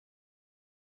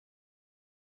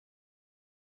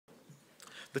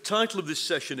The title of this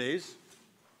session is,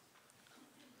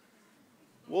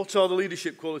 what are the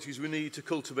leadership qualities we need to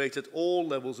cultivate at all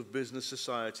levels of business,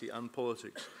 society and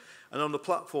politics? And on the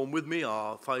platform with me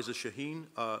are Faiza Shaheen,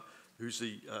 who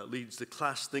leads the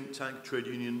class think tank, trade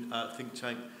union think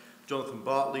tank, Jonathan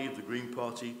Bartley of the Green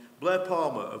Party, Blaire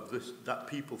Palmer of That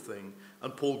People Thing,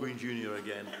 and Paul Green Jr.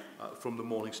 again from the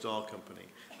Morning Star Company.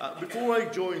 Before I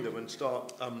join them and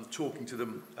start talking to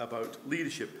them about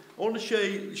leadership, I want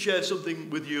to share something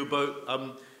with you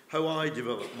about how I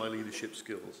developed my leadership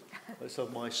skills. Let's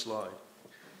have my slide.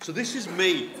 So this is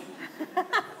me.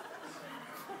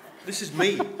 This is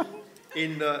me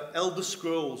in Elder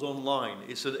Scrolls Online.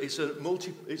 It's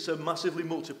a massively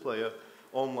multiplayer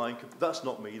online. That's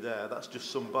not me there. That's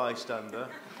just some bystander.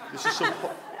 This is some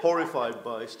horrified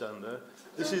bystander.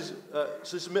 This is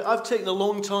I've taken a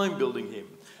long time building him.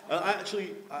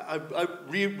 I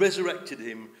resurrected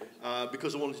him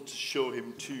because I wanted to show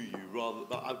him to you.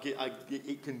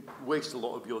 It can waste a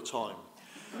lot of your time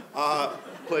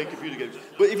playing computer games.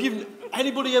 But if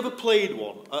anybody ever played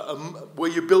one where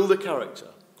you build a character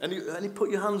and you put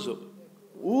your hands up?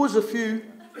 Oh, there's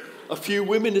a few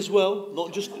women as well,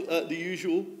 not just the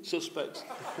usual suspects.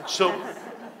 So,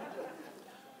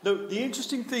 now the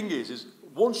interesting thing is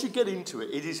once you get into it,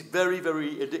 it is very,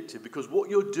 very addictive because what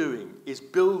you're doing is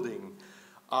building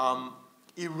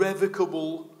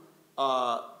irrevocable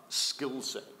skill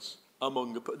sets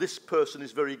among this person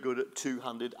is very good at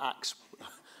two-handed axe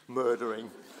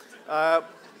murdering, and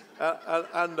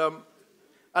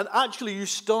actually you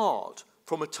start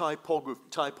from a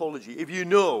typology. If you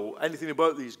know anything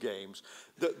about these games,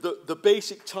 the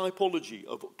basic typology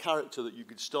of character that you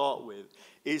could start with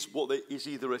is is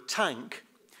either a tank,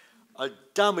 a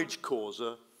damage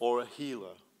causer, or a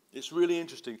healer. It's really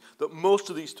interesting that most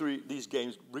of these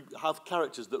games have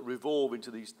characters that devolve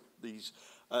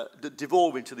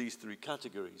into these three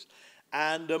categories.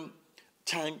 And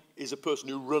tank is a person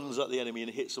who runs at the enemy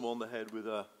and hits them on the head with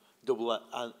a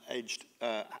double-edged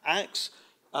axe.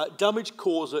 Damage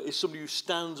causer is somebody who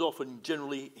stands off and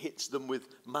generally hits them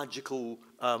with magical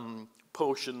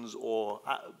potions or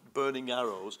burning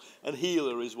arrows, and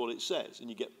healer is what it says, and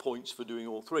you get points for doing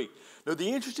all three. Now, the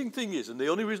interesting thing is, and the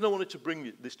only reason I wanted to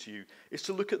bring this to you, is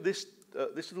to look at this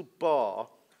little bar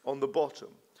on the bottom.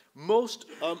 Most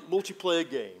multiplayer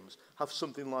games have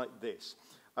something like this,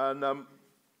 and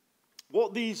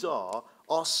what these are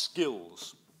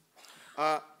skills.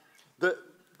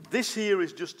 This here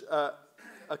is just a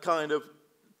kind of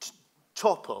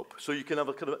top-up, so you can have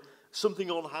a kind of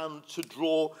something on hand to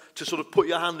draw, to sort of put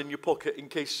your hand in your pocket in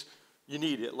case you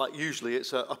need it. Like usually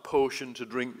it's a potion to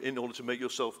drink in order to make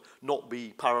yourself not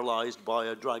be paralyzed by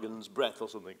a dragon's breath or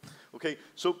something. Okay,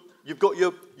 so you've got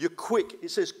your quick,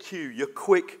 it says Q, your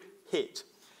quick hit.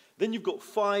 Then you've got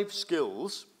 5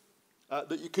 skills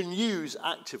that you can use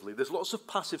actively. There's lots of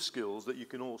passive skills that you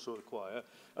can also acquire.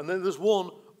 And then there's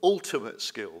one ultimate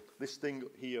skill, this thing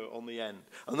here on the end.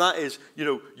 And that is,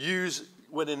 use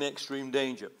when in extreme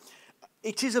danger.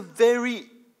 It is a very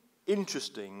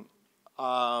interesting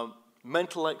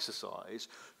mental exercise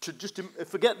to just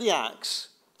forget the axe,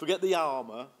 forget the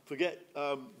armor, forget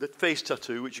the face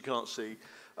tattoo, which you can't see,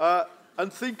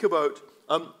 and think about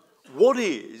what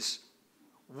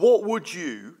would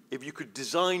you, if you could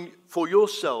design for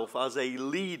yourself as a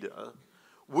leader,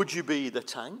 would you be the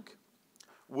tank?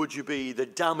 Would you be the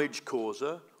damage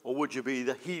causer? Or would you be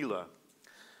the healer?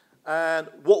 And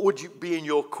what would you be in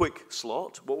your quick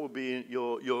slot? What would be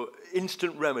your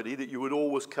instant remedy that you would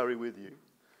always carry with you?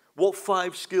 What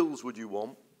 5 skills would you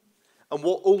want? And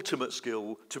what ultimate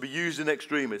skill to be used in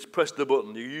extremis? Press the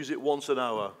button. You use it once an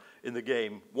hour in the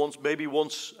game, maybe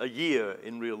once a year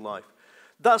in real life.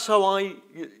 That's how I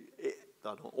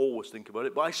don't always think about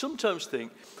it, but I sometimes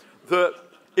think that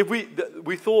if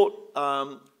we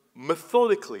thought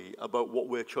methodically about what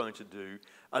we're trying to do,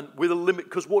 and with a limit,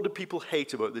 because what do people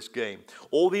hate about this game?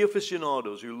 All the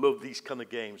aficionados who love these kind of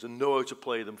games and know how to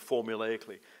play them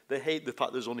formulaically, they hate the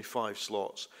fact there's only 5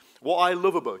 slots. What I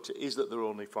love about it is that there are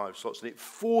only 5 slots, and it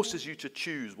forces you to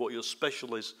choose what your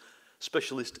specialist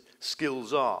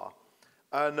skills are.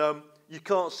 And you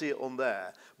can't see it on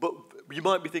there, but you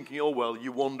might be thinking, oh, well,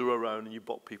 you wander around and you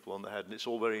bop people on the head, and it's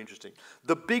all very interesting.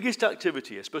 The biggest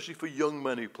activity, especially for young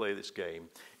men who play this game,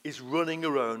 is running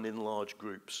around in large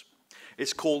groups.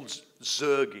 It's called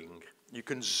zerging. You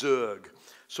can zerg.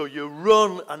 So you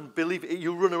run, and believe it,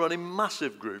 you run around in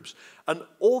massive groups, and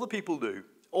all that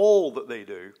they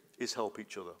do is help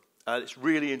each other. And it's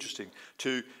really interesting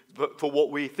for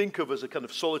what we think of as a kind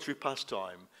of solitary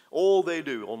pastime. All they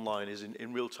do online is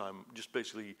in real time just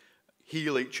basically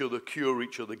heal each other, cure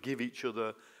each other, give each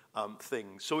other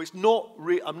things. So it's not,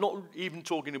 I'm not even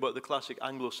talking about the classic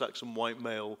Anglo-Saxon white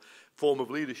male form of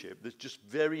leadership. There's just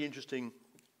very interesting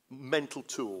mental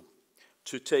tool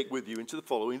to take with you into the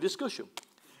following discussion.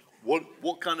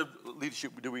 What kind of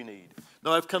leadership do we need?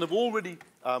 Now, I've kind of already,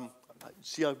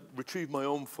 see, I've retrieved my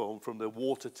own phone from the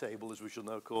water table, as we shall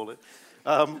now call it.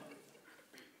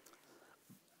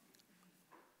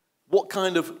 What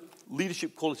kind of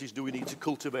leadership qualities do we need to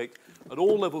cultivate at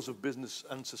all levels of business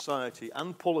and society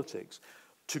and politics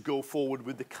to go forward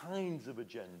with the kinds of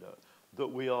agenda that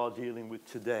we are dealing with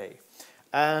today?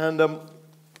 And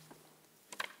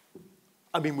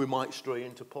I mean, we might stray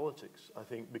into politics, I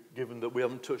think, given that we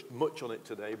haven't touched much on it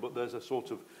today, but there's a sort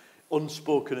of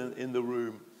unspoken in the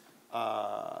room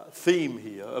theme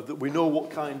here of that we know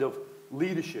what kind of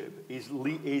leadership is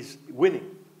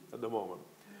winning at the moment.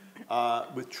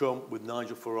 With Trump, with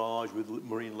Nigel Farage, with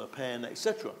Marine Le Pen,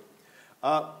 etc.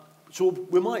 So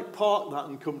we might park that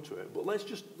and come to it, but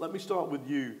let me start with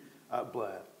you,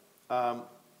 Blaire.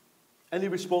 Any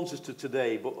responses to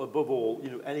today, but above all,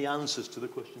 any answers to the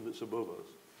question that's above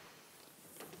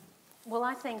us? Well,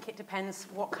 I think it depends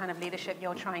what kind of leadership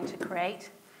you're trying to create.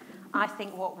 I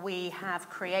think what we have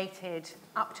created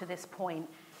up to this point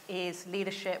is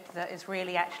leadership that is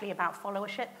really actually about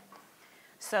followership.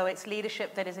 So it's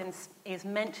leadership that is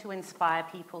meant to inspire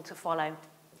people to follow.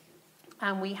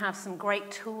 And we have some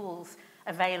great tools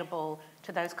available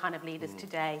to those kind of leaders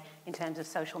today in terms of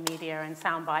social media and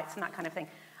sound bites and that kind of thing,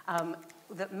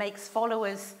 that makes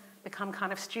followers become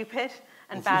kind of stupid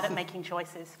and bad at making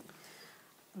choices.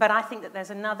 But I think that there's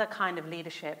another kind of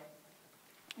leadership,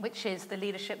 which is the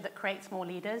leadership that creates more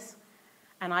leaders.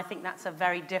 And I think that's a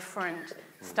very different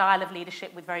style of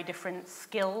leadership with very different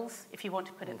skills, if you want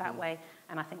to put it that way.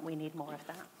 And I think we need more of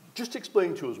that. Just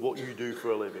explain to us what you do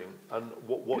for a living and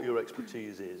what your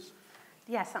expertise is.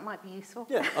 Yes, that might be useful.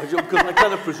 Yeah, because I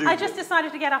kind of presume. I just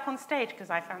decided to get up on stage because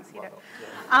I fancied it.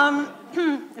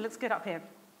 It looks good up here.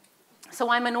 So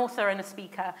I'm an author and a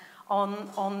speaker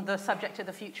on the subject of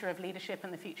the future of leadership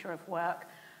and the future of work.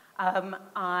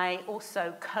 I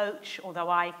also coach, although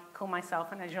I call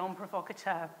myself an agent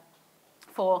provocateur,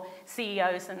 for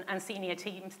CEOs and senior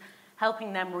teams,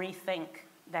 helping them rethink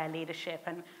their leadership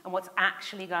and what's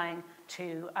actually going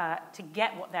to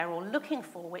get what they're all looking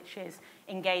for, which is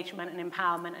engagement and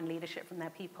empowerment and leadership from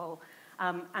their people.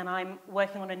 And I'm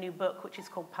working on a new book, which is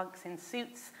called Punks in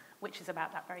Suits, which is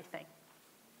about that very thing.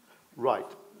 Right.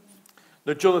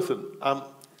 Now, Jonathan,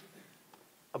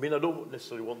 I mean, I don't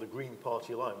necessarily want the Green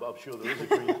Party line, but I'm sure there is a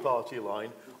Green Party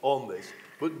line on this.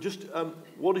 But just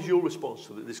what is your response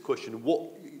to this question?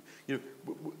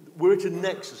 We're at a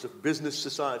nexus of business,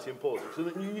 society, and politics.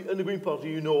 And the Green Party,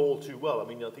 you know all too well. I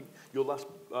mean, I think your last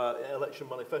election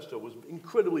manifesto was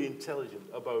incredibly intelligent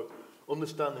about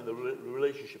understanding the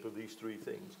relationship of these three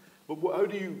things. But how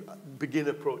do you begin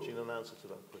approaching an answer to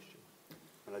that question?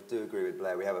 And I do agree with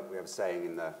Blaire. We have a saying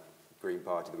in the Green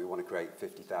Party that we want to create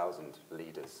 50,000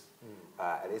 leaders.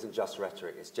 It isn't just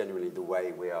rhetoric, it's genuinely the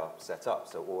way we are set up.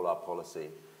 So all our policy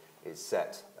is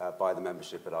set by the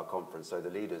membership at our conference. So the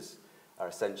leaders are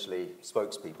essentially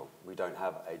spokespeople. We don't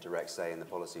have a direct say in the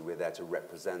policy. We're there to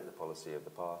represent the policy of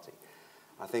the party.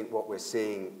 I think what we're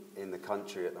seeing in the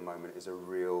country at the moment is a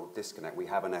real disconnect. We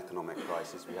have an economic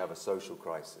crisis, we have a social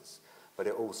crisis, but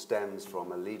it all stems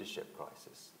from a leadership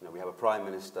crisis. We have a Prime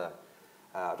Minister,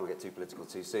 I don't get too political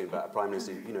too soon, but a Prime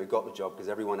Minister who got the job because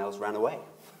everyone else ran away,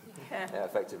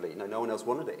 effectively. No one else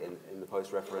wanted it in the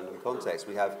post-referendum context.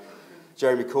 We have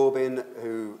Jeremy Corbyn,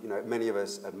 who many of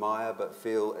us admire, but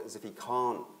feel as if he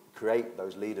can't create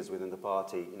those leaders within the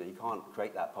party. You can't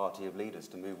create that party of leaders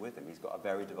to move with him. He's got a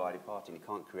very divided party, and he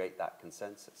can't create that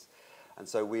consensus. And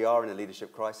so we are in a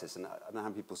leadership crisis. And I don't know how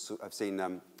many people have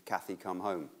seen Cathy Come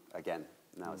Home again.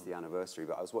 Now it's the anniversary,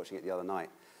 but I was watching it the other night.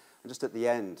 And just at the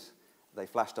end, they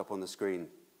flashed up on the screen.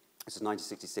 This is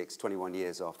 1966, 21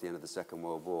 years after the end of the Second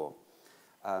World War.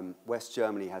 West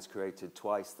Germany has created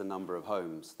twice the number of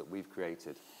homes that we've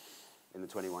created in the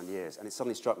 21 years. And it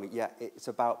suddenly struck me, yeah, it's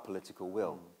about political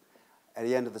will. At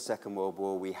the end of the Second World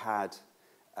War, we had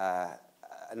a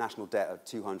national debt of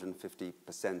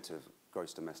 250% of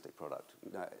gross domestic product.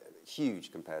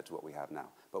 Huge compared to what we have now.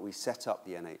 But we set up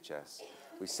the NHS.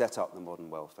 We set up the modern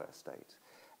welfare state.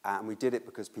 And we did it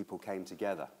because people came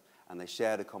together and they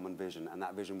shared a common vision, and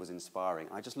that vision was inspiring.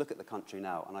 I just look at the country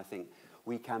now and I think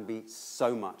we can be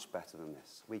so much better than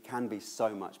this. We can be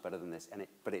so much better than this,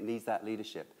 but it needs that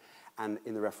leadership. And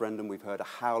in the referendum, we've heard a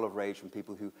howl of rage from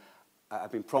people who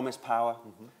have been promised power,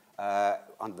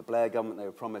 Under the Blair government, they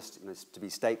were promised to be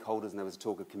stakeholders, and there was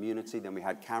talk of community. Then we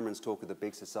had Cameron's talk of the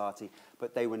big society,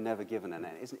 but they were never given an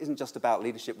end. It isn't just about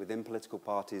leadership within political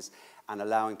parties and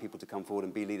allowing people to come forward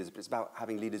and be leaders, but it's about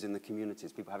having leaders in the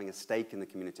communities, people having a stake in the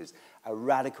communities, a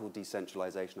radical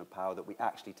decentralization of power that we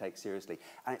actually take seriously.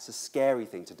 And it's a scary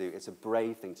thing to do. It's a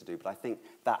brave thing to do, but I think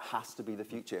that has to be the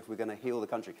future if we're going to heal the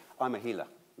country. I'm a healer.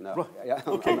 No, right. Yeah,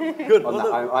 okay, good.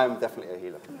 I am definitely a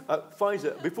healer.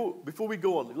 Faiza, before we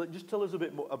go on, just tell us a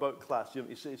bit more about class. You know,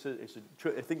 it's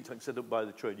a think tank set up by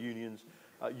the trade unions.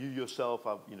 You yourself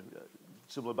have,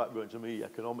 similar background to me,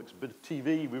 economics, a bit of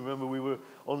TV. We remember we were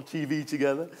on TV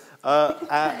together.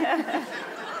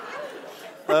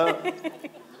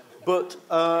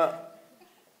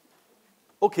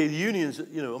 Okay, the unions,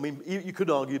 you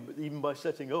could argue even by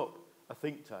setting up a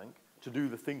think tank to do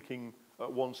the thinking at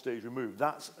one stage removed,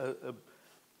 that's a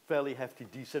fairly hefty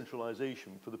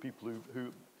decentralization for the people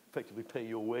who effectively pay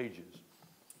your wages.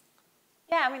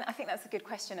 Yeah, I think that's a good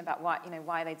question about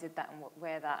why they did that and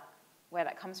where that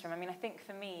comes from. I think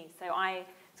for me, so I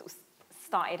sort of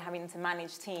started having to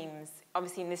manage teams.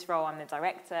 Obviously in this role I'm the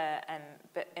director,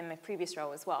 but in my previous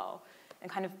role as well,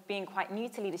 and kind of being quite new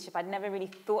to leadership, I'd never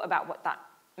really thought about what that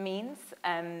means.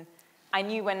 I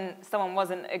knew when someone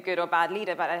wasn't a good or bad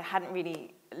leader, but I hadn't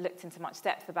really looked into much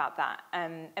depth about that.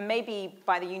 And maybe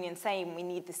by the union saying we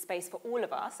need this space for all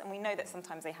of us, and we know that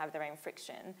sometimes they have their own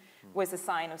friction, was a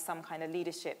sign of some kind of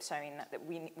leadership showing that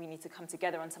we need to come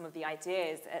together on some of the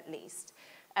ideas at least.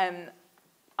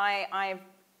 I've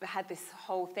had this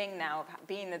whole thing now of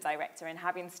being the director and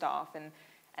having staff and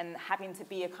having to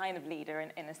be a kind of leader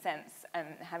in a sense, and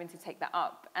having to take that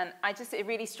up. And it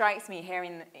really strikes me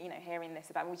hearing this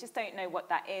about, we just don't know what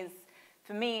that is.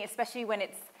 For me, especially when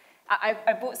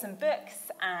I bought some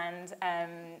books, and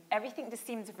everything just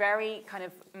seemed very kind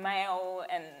of male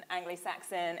and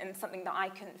Anglo-Saxon, and something that I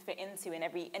couldn't fit into in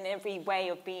every way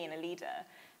of being a leader.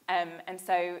 And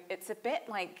so it's a bit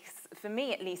like, for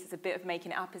me at least, it's a bit of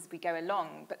making it up as we go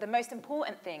along. But the most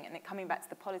important thing, and coming back to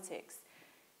the politics,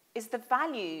 is the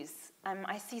values.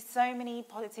 I see so many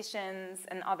politicians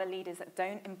and other leaders that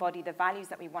don't embody the values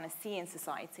that we want to see in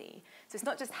society. So it's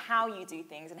not just how you do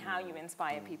things and how you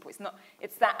inspire people.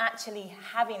 It's that actually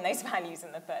having those values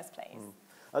in the first place.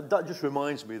 That just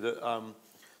reminds me that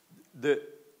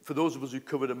for those of us who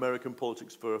covered American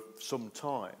politics for some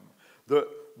time, that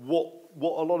what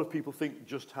a lot of people think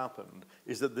just happened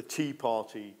is that the Tea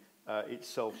Party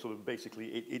itself sort of basically,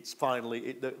 it's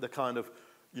finally, the kind of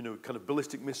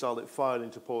ballistic missile that fired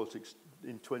into politics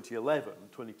in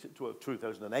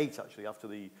 2008 actually, after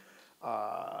the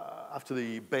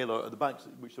bailout of the banks,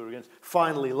 which they were against,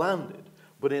 finally landed.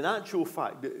 But in actual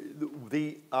fact,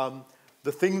 the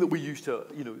thing that we used to,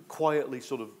 quietly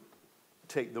sort of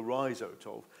take the rise out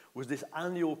of was this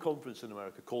annual conference in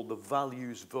America called the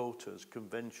Values Voters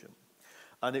Convention.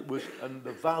 And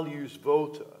the values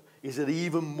voter is at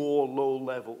even more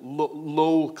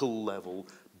local level,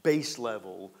 base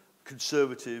level,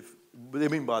 conservative. What they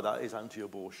mean by that is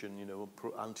anti-abortion,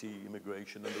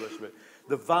 anti-immigration and the rest of it.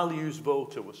 The values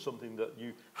voter was something that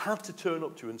you had to turn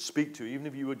up to and speak to, even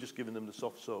if you were just giving them the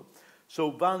soft soap.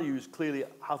 So values clearly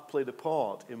have played a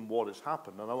part in what has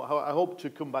happened. And I hope to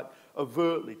come back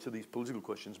overtly to these political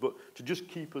questions, but to just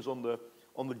keep us on the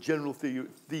general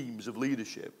themes of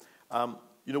leadership. What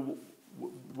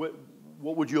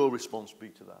would your response be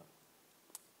to that?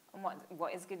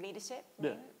 What is good leadership?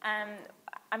 Yeah. I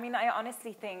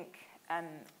honestly think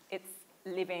it's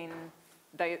living,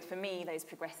 for me, those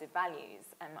progressive values.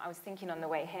 I was thinking on the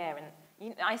way here, and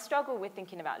I struggle with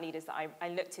thinking about leaders that I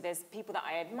look to. There's people that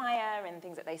I admire and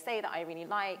things that they say that I really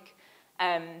like.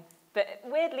 But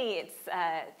weirdly, it's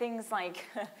things like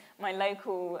my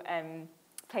local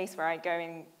place where I go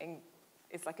in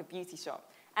it's like a beauty shop.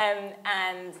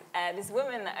 And this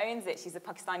woman that owns it, she's a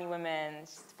Pakistani woman,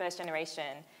 she's first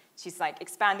generation. She's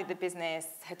expanded the business.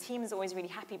 Her team is always really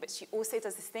happy, but she also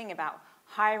does this thing about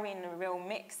hiring a real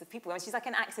mix of people. She's like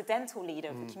an accidental leader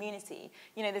of the community.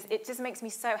 It just makes me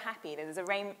so happy. There's a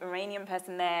Iranian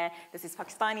person there. There's this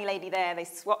Pakistani lady there. They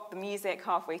swap the music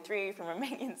halfway through from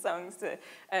Romanian songs to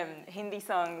Hindi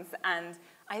songs. And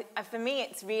for me,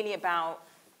 it's really about,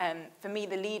 for me,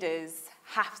 the leaders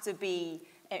have to be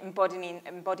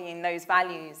embodying those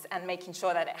values and making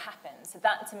sure that it happens. So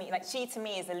that to me, she to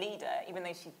me is a leader, even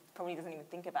though she probably doesn't even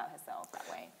think about herself that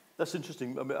way. That's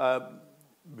interesting.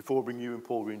 Before I bring you in,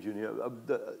 Paul Green Jr.,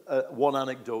 one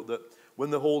anecdote that when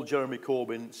the whole Jeremy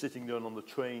Corbyn sitting down on the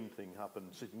train thing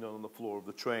happened, sitting down on the floor of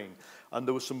the train, and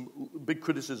there was some big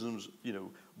criticisms,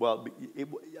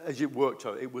 as it worked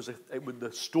out,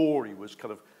 the story was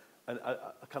kind of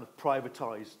a kind of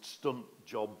privatized stunt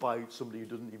job by somebody who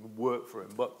doesn't even work for him.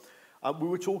 But I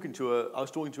was talking to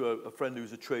a friend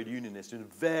who's a trade unionist, and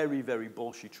a very, very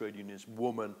bolshy trade unionist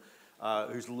woman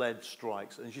who's led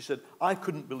strikes. And she said, I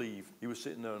couldn't believe he was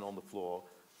sitting there and on the floor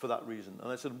for that reason.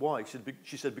 And I said, why?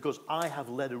 She said, because I have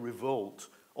led a revolt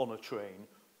on a train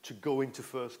to go into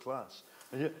first class.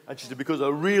 And she said, because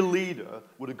a real leader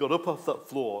would have got up off that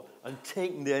floor and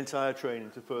taken the entire train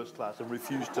into first class and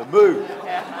refused to move.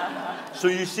 So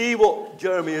you see what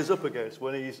Jeremy is up against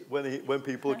when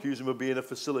people accuse him of being a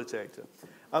facilitator.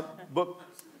 But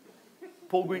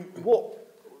Paul Green,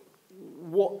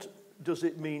 what does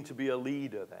it mean to be a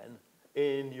leader then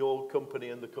in your company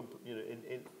and the company, you know,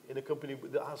 in a company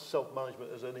that has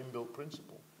self-management as an inbuilt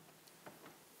principle?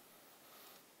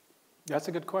 That's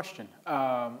a good question.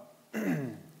 That's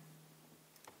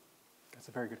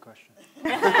a very good question.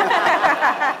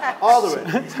 Are there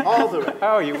any?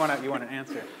 Oh, you want an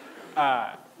answer?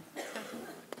 I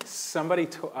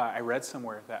read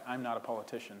somewhere that I'm not a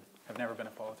politician. I've never been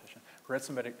a politician. I read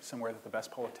somewhere that the best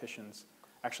politicians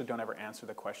actually don't ever answer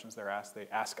the questions they're asked. They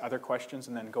ask other questions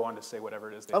and then go on to say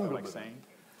whatever it is they feel like saying.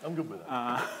 I'm good with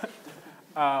that.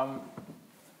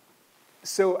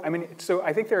 So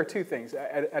I think there are two things.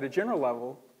 At a general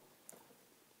level,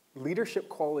 leadership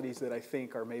qualities that I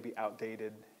think are maybe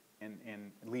outdated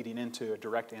and leading into a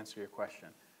direct answer to your question.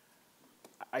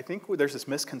 I think there's this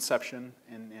misconception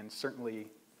and certainly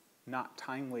not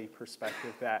timely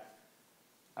perspective that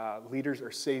leaders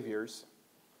are saviors.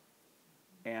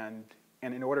 And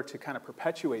in order to kind of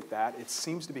perpetuate that, it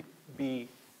seems to be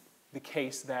the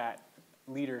case that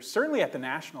leaders, certainly at the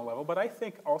national level, but I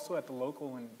think also at the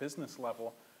local and business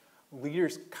level,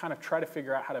 leaders kind of try to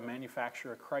figure out how to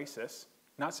manufacture a crisis.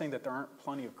 Not saying that there aren't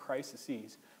plenty of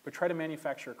crises, but try to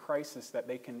manufacture a crisis that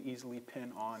they can easily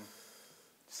pin on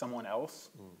someone else,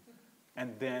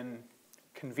 and then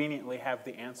conveniently have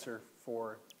the answer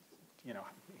for, you know,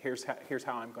 here's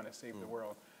how I'm going to save the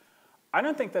world. I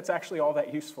don't think that's actually all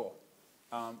that useful.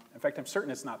 In fact, I'm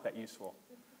certain it's not that useful.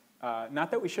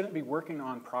 Not that we shouldn't be working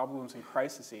on problems and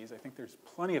crises. I think there's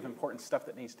plenty of important stuff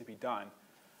that needs to be done.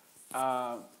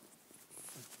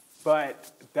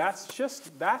 But that's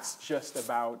just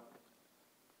about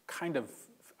kind of,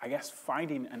 I guess,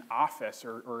 finding an office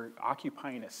or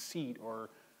occupying a seat or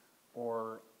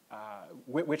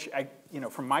which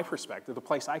from my perspective, the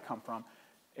place I come from,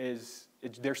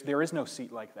 there is no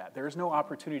seat like that. There is no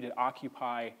opportunity to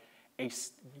occupy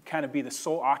kind of be the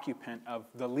sole occupant of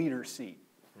the leader seat.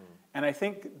 And I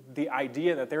think the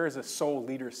idea that there is a sole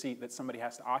leader seat that somebody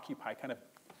has to occupy kind of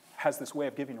has this way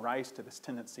of giving rise to this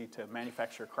tendency to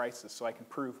manufacture a crisis so I can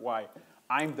prove why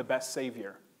I'm the best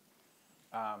savior.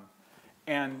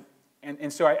 And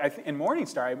so in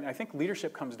Morningstar, I think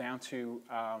leadership comes down to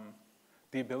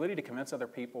the ability to convince other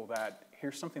people that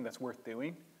here's something that's worth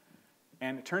doing.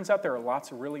 And it turns out there are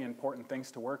lots of really important things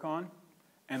to work on,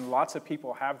 and lots of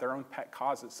people have their own pet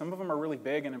causes. Some of them are really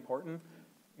big and important,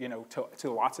 you know,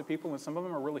 to lots of people, and some of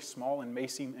them are really small and may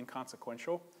seem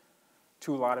inconsequential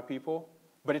to a lot of people.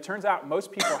 But it turns out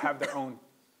most people have their own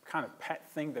kind of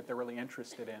pet thing that they're really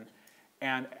interested in.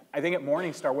 And I think at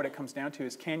Morningstar, what it comes down to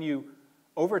is, can you,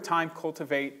 over time,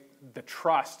 cultivate the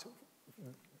trust,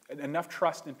 enough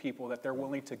trust in people that they're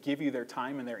willing to give you their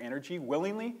time and their energy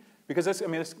willingly? Because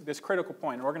this critical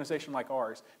point, an organization like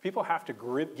ours, people have to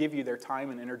give you their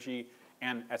time and energy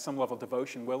and at some level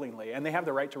devotion willingly, and they have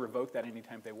the right to revoke that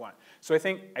anytime they want. So I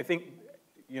think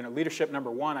you know, leadership number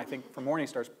one, I think from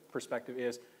Morningstar's perspective,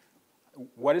 is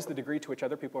what is the degree to which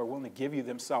other people are willing to give you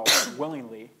themselves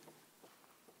willingly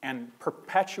and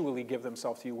perpetually give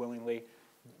themselves to you willingly,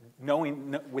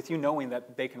 knowing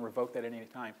that they can revoke that at any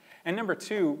time. And number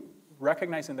two,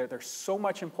 recognizing that there's so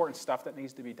much important stuff that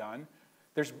needs to be done.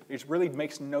 It really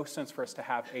makes no sense for us to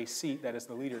have a seat that is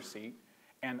the leader's seat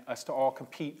and us to all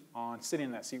compete on sitting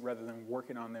in that seat rather than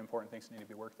working on the important things that need to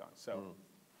be worked on. So,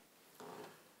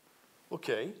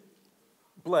 Okay,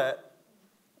 Blaire,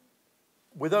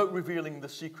 without revealing the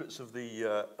secrets of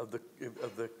the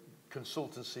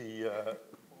consultancy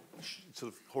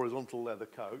sort of horizontal leather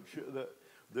couch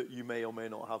that you may or may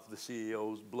not have the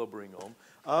CEOs blubbering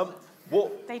on.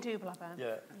 They do blubber.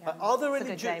 Yeah. Yeah. Are there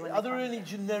any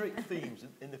generic themes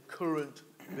in the current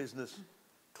business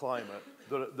climate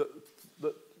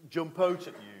that jump out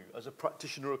at you as a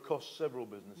practitioner across several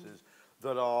businesses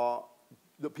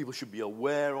that people should be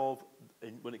aware of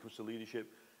when it comes to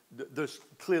leadership? There's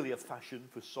clearly a fashion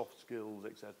for soft skills,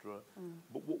 etc.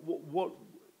 But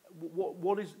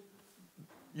what is?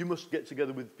 You must get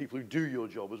together with people who do your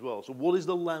job as well. So what is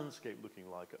the landscape looking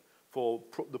like for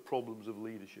the problems of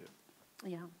leadership?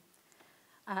 Yeah.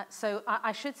 So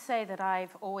I should say that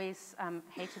I've always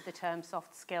hated the term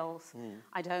soft skills.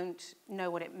 I don't know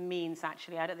what it means,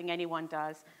 actually. I don't think anyone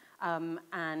does.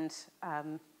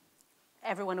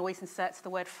 Everyone always inserts the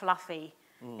word fluffy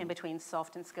in between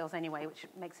soft and skills anyway, which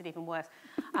makes it even worse.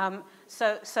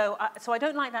 So I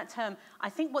don't like that term. I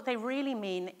think what they really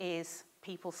mean is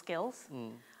people skills.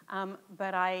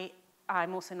 But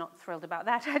I'm also not thrilled about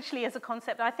that, actually, as a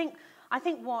concept. I think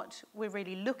what we're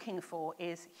really looking for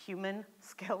is human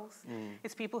skills.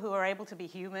 It's people who are able to be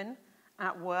human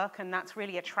at work, and that's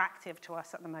really attractive to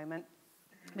us at the moment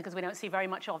because we don't see very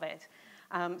much of it.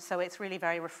 So it's really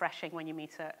very refreshing when you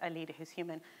meet a leader who's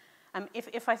human.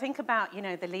 If I think about,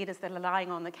 the leaders that are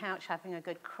lying on the couch having a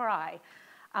good cry,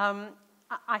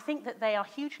 I think that they are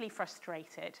hugely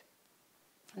frustrated.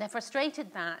 They're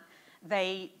frustrated that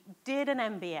they did an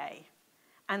MBA,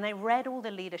 and they read all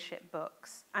the leadership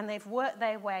books, and they've worked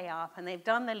their way up, and they've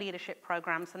done the leadership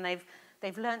programs, and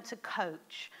they've learned to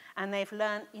coach, and they've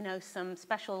learned, some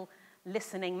special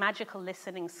listening, magical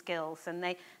listening skills, and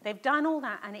they've done all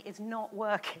that, and it is not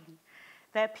working.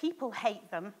 Their people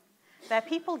hate them. Their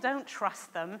people don't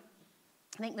trust them.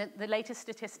 I think that the latest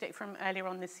statistic from earlier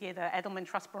on this year, the Edelman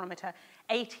Trust Barometer,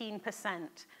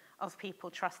 18% of people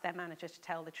trust their manager to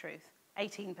tell the truth.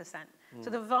 18%. So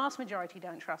the vast majority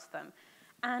don't trust them.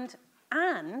 And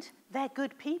they're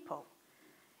good people.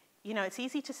 It's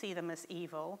easy to see them as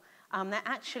evil. They're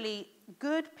actually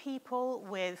good people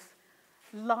with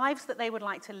lives that they would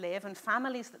like to live and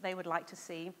families that they would like to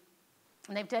see.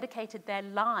 And they've dedicated their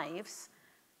lives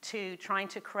to trying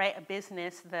to create a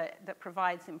business that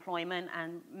provides employment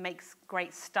and makes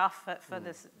great stuff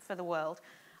for the world.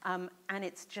 And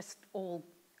it's just all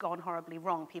gone horribly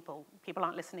wrong. People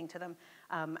aren't listening to them,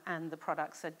 and the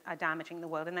products are damaging the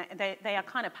world, and they are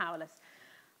kind of powerless.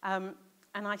 And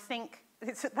I think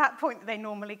it's at that point that they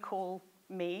normally call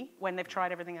me when they've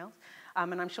tried everything else.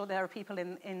 And I'm sure there are people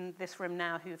in this room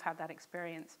now who've had that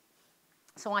experience.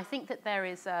 So I think that there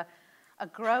is a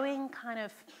growing kind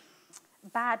of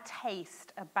bad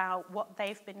taste about what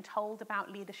they've been told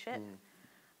about leadership,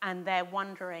 and they're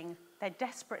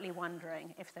desperately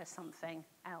wondering if there's something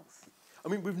else. I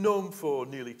mean, we've known for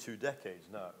nearly 2 decades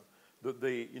now that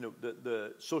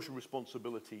the social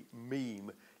responsibility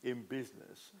meme in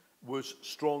business was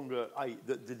stronger,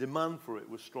 the demand for it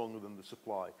was stronger than the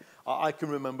supply. I can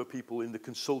remember people in the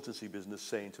consultancy business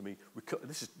saying to me,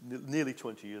 this is nearly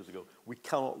 20 years ago, we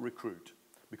cannot recruit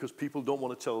because people don't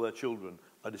want to tell their children,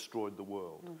 I destroyed the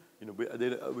world.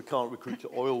 We can't recruit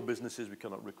to oil businesses, we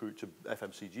cannot recruit to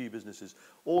FMCG businesses,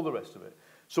 all the rest of it.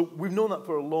 So we've known that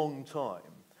for a long time.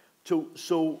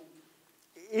 So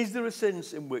is there a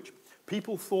sense in which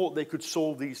people thought they could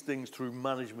solve these things through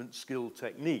management skill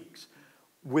techniques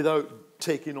without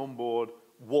taking on board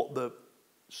what the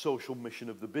social mission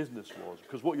of the business was?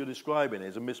 Because what you're describing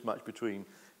is a mismatch between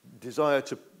desire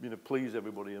to please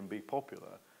everybody and be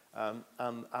popular, and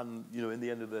in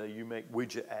the end of the day, you make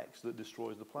widget X that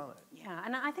destroys the planet. Yeah,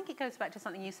 and I think it goes back to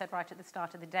something you said right at the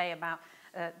start of the day about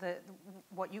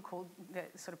what you call the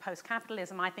sort of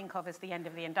post-capitalism. I think of as the end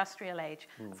of the industrial age.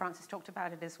 Francis talked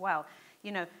about it as well.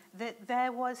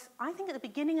 There was, I think at the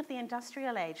beginning of the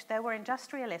industrial age, there were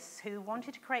industrialists who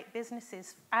wanted to create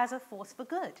businesses as a force for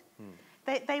good.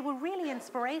 They were really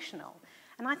inspirational.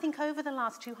 And I think over the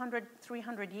last 200,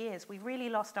 300 years, we've really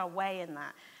lost our way in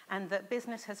that, and that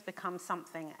business has become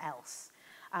something else.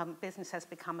 Business has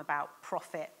become about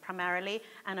profit primarily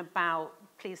and about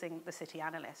pleasing the city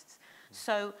analysts.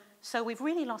 So we've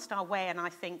really lost our way, and I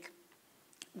think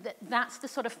that's the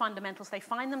sort of fundamentals. They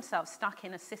find themselves stuck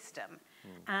in a system,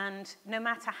 and no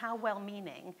matter how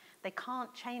well-meaning, they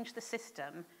can't change the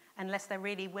system unless they're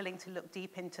really willing to look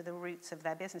deep into the roots of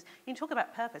their business. You can talk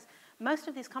about purpose. Most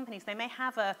of these companies, they may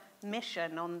have a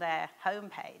mission on their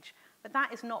homepage, but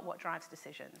that is not what drives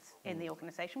decisions in the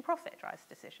organization. Profit drives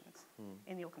decisions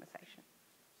in the organization.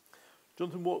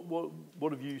 Jonathan,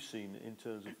 what have you seen in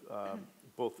terms of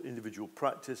both individual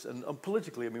practice and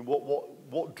politically? I mean,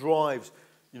 what drives,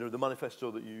 the manifesto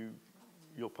that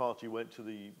your party went to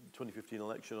the 2015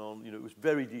 election on? It was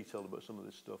very detailed about some of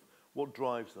this stuff. What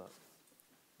drives that?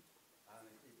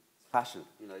 Passion.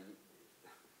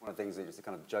 One of the things that just to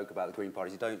kind of joke about the Green Party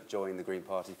is you don't join the Green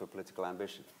Party for political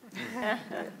ambition.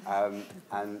 And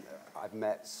I've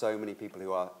met so many people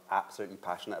who are absolutely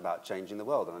passionate about changing the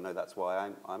world, and I know that's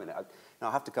why I'm in it. Now,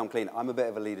 I have to come clean. I'm a bit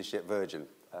of a leadership virgin.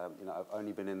 I've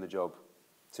only been in the job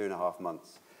 2.5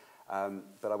 months.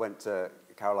 But I went to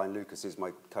Caroline Lucas, who's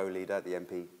my co-leader, the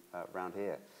MP around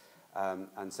here,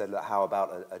 and said, look, how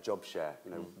about a job share?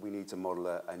 We need to model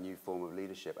a new form of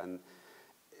leadership. And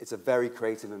it's a very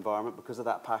creative environment because of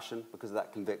that passion, because of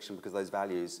that conviction, because of those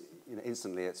values. You know,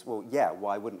 instantly it's, well, yeah,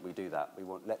 why wouldn't we do that?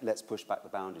 Let's push back the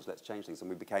boundaries, let's change things. And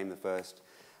we became the first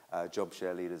job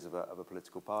share leaders of a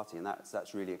political party, and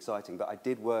that's really exciting. But I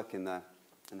did work in the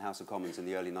House of Commons in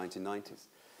the early 1990s.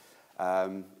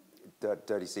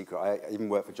 Dirty secret, I even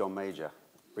worked for John Major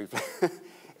briefly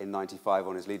in 95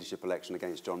 on his leadership election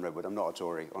against John Redwood. I'm not a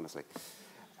Tory, honestly.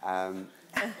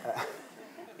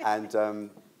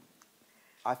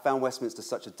 I found Westminster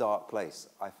such a dark place.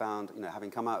 I found, you know, having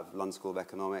come out of London School of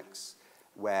Economics,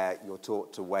 where you're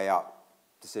taught to weigh up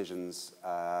decisions,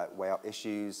 weigh up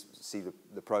issues, see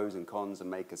the pros and cons and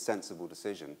make a sensible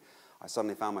decision, I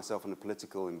suddenly found myself in a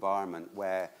political environment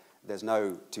where there's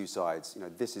no two sides. You know,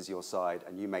 this is your side,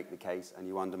 and you make the case, and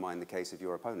you undermine the case of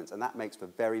your opponents. And that makes for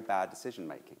very bad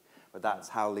decision-making. But that's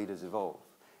how leaders evolve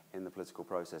in the political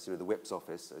process. You know, the whip's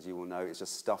office, as you will know, is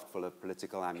just stuffed full of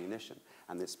political ammunition.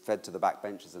 And it's fed to the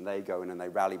backbenchers, and they go in and they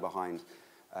rally behind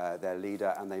their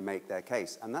leader, and they make their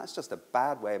case. And that's just a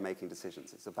bad way of making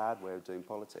decisions. It's a bad way of doing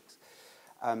politics.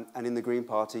 And in the Green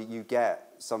Party, you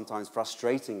get, sometimes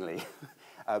frustratingly,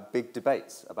 big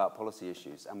debates about policy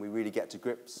issues, and we really get to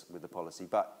grips with the policy.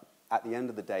 But at the end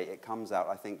of the day, it comes out,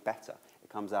 I think, better. It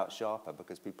comes out sharper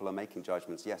because people are making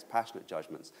judgments, yes, passionate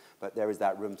judgments, but there is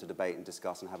that room to debate and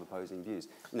discuss and have opposing views.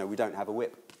 You know, we don't have a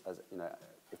whip. As, you know,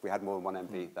 if we had more than one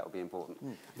MP, that would be important.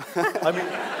 I mean,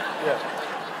 yeah.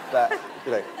 But,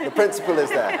 you know, the principle is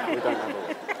there. We don't have a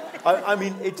whip. I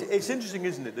mean, it's interesting,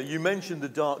 isn't it, that you mentioned the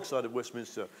dark side of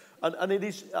Westminster. And it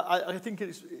is, I think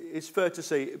it's fair to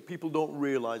say people don't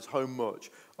realise how much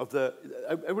of the...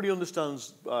 Everybody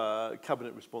understands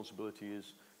cabinet responsibility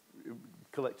is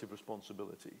collective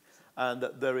responsibility, and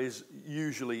that there is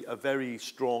usually a very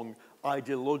strong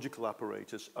ideological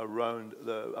apparatus around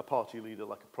a party leader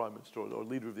like a prime minister or a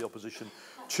leader of the opposition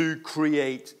to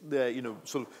create the, you know,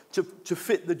 sort of to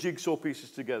fit the jigsaw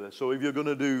pieces together. So if you're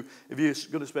going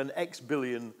to spend X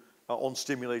billion on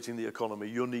stimulating the economy,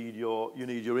 you need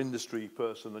your industry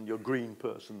person and your green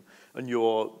person and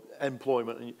your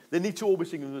employment. And they need to all be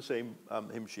singing the same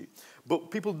hymn sheet.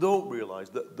 But people don't realise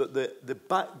that the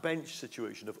backbench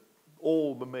situation of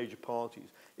all the major parties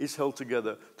is held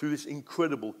together through this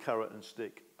incredible carrot and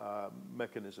stick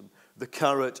mechanism. The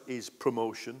carrot is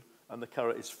promotion, and the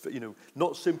carrot is, you know,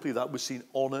 not simply that. We've seen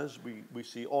honours. We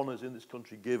see honours in this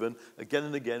country given again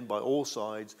and again by all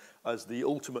sides as the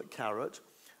ultimate carrot.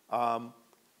 And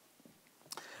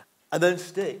then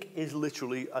stick is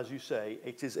literally, as you say,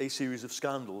 it is a series of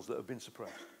scandals that have been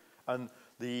suppressed. And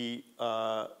the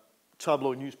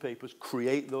tabloid newspapers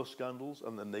create those scandals,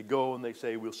 and then they go and they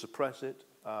say, we'll suppress it.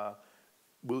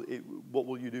 What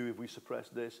will you do if we suppress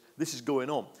this? This is going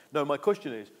on. Now, my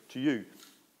question is to you,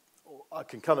 I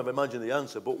can kind of imagine the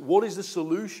answer, but what is the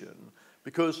solution?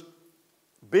 Because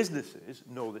businesses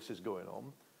know this is going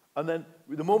on, and then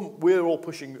the moment we're all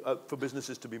pushing for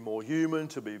businesses to be more human,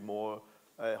 to be more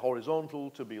horizontal,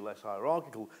 to be less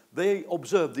hierarchical, they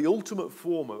observe the ultimate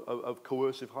form of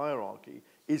coercive hierarchy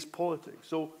is politics.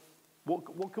 So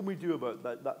what can we do about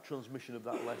that transmission of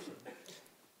that lesson?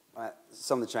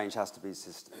 Some of the change has to be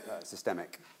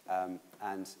systemic,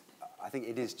 and I think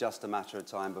it is just a matter of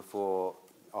time before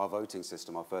our voting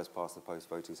system, our first past the post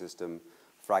voting system,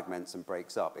 fragments and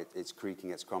breaks up. It's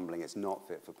creaking, it's crumbling, it's not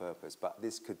fit for purpose. But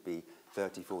this could be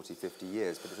 30, 40, 50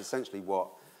 years. But it's essentially what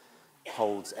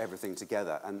holds everything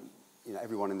together. And you know,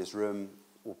 everyone in this room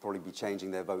will probably be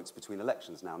changing their votes between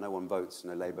elections now. No one votes, you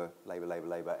know, Labour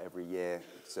every year,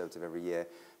 Conservative every year.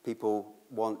 People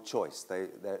want choice.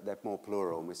 They're more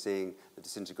plural. And we're seeing the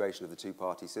disintegration of the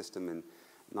two-party system. In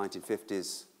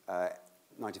 1950s,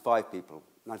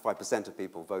 95% of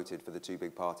people voted for the two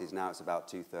big parties. Now it's about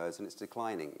 2/3, and it's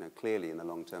declining, you know, clearly in the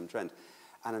long-term trend.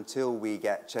 And until we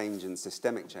get change in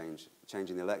systemic change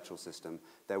in the electoral system,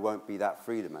 there won't be that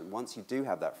freedom. And once you do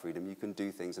have that freedom, you can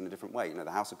do things in a different way. You know,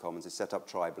 the House of Commons is set up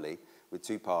tribally with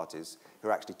two parties who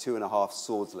are actually 2.5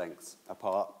 swords lengths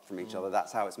apart from each other.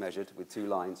 That's how it's measured, with two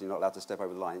lines. You're not allowed to step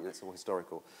over the line. It's all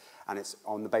historical. And it's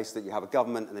on the basis that you have a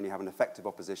government and then you have an effective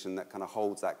opposition that kind of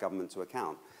holds that government to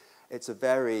account. It's a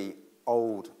very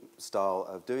old style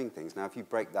of doing things. Now, if you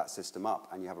break that system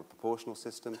up and you have a proportional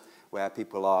system where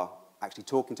people are actually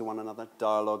talking to one another,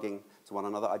 dialoguing to one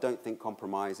another, I don't think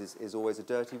compromise is always a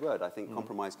dirty word. I think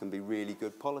compromise can be really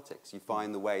good politics. You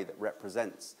find the way that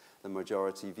represents the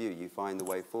majority view. You find the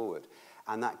way forward.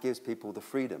 And that gives people the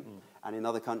freedom. And in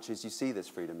other countries, you see this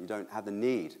freedom. You don't have the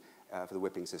need for the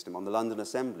whipping system. On the London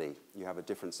Assembly, you have a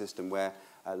different system where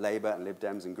Labour and Lib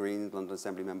Dems and Greens, London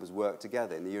Assembly members work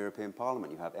together. In the European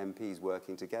Parliament, you have MPs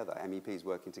working together, MEPs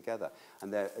working together.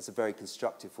 And it's a very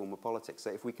constructive form of politics. So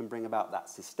if we can bring about that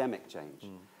systemic change,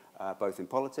 both in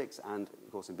politics and,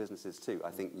 of course, in businesses too,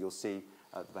 I think you'll see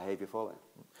the behaviour follow.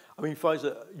 I mean,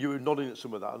 Faiza, you were nodding at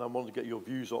some of that, and I wanted to get your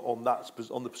views on that,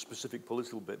 on the specific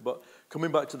political bit. But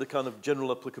coming back to the kind of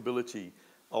general applicability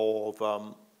of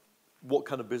what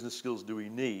kind of business skills do we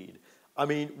need? I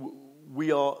mean,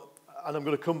 we are, and I'm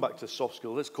going to come back to soft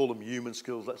skills. Let's call them human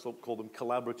skills. Let's not call them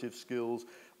collaborative skills,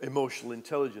 emotional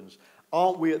intelligence.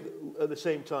 Aren't we at the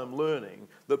same time learning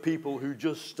that people who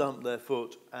just stamp their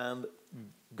foot and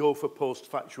go for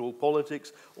post-factual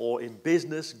politics, or in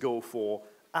business go for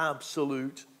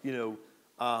absolute,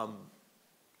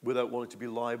 without wanting to be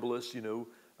libelous,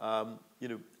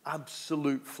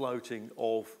 absolute flouting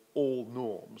of all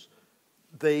norms,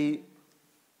 they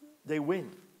win.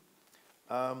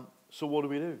 So what do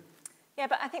we do? Yeah,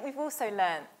 but I think we've also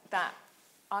learned that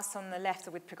us on the left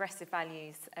or with progressive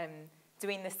values,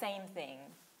 doing the same thing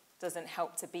doesn't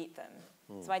help to beat them.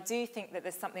 So I do think that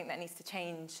there's something that needs to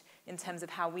change in terms of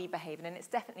how we behave, and it's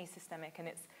definitely systemic,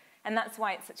 and that's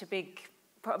why it's such a big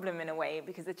problem in a way,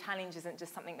 because the challenge isn't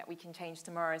just something that we can change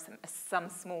tomorrow, some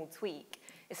small tweak.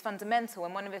 It's fundamental,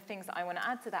 and one of the things that I want to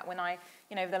add to that, when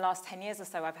over the last 10 years or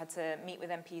so, I've had to meet with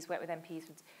MPs, work with MPs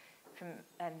from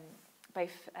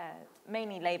both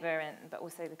mainly Labour but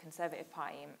also the Conservative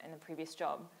Party in a previous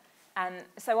job, and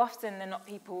so often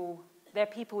they're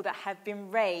people that have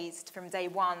been raised from day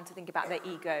one to think about their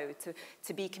ego,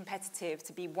 to be competitive,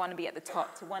 to want to be at the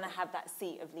top, to want to have that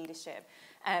seat of leadership,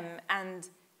 and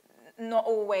not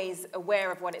always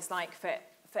aware of what it's like for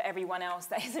everyone else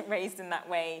that isn't raised in that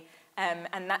way.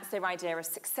 And that's their idea of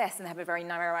success, and they have a very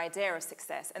narrow idea of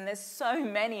success. And there's so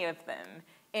many of them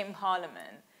in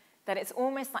Parliament that it's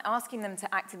almost like asking them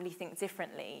to actively think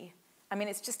differently. I mean,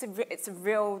 it's a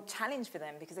real challenge for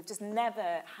them, because they've just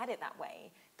never had it that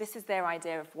way. This is their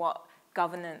idea of what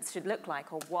governance should look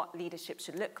like, or what leadership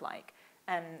should look like.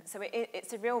 So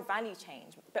it's a real value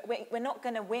change. But we're not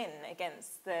going to win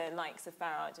against the likes of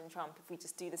Farage and Trump if we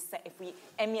just if we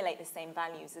emulate the same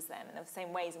values as them and the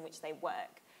same ways in which they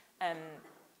work.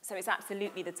 So it's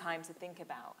absolutely the time to think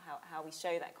about how we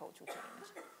show that cultural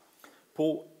change.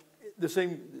 Paul, the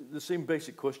same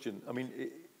basic question. I mean,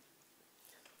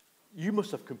 you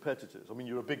must have competitors. I mean,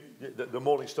 you're the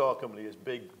Morning Star company is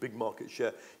big market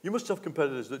share. You must have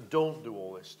competitors that don't do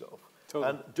all this stuff.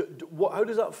 Totally. And how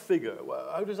does that figure?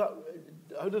 How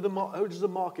does the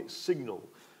market signal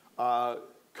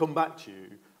come back to you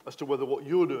as to whether what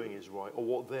you're doing is right or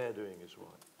what they're doing is right?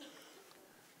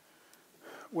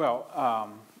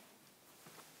 Well,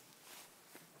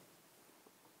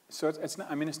 so it's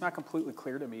not completely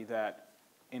clear to me that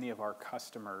any of our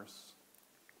customers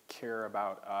care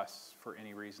about us for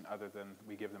any reason other than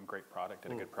we give them great product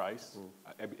at a good price.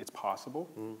 It's possible.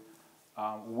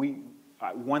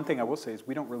 One thing I will say is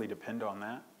we don't really depend on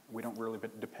that. We don't really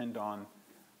depend on,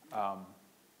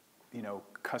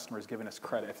 customers giving us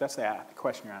credit. If that's the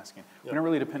question you're asking, we don't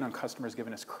really depend on customers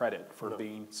giving us credit for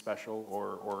being special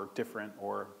or different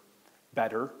or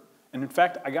better. And in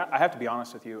fact, I have to be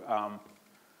honest with you.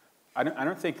 I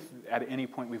don't think at any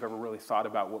point we've ever really thought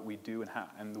about what we do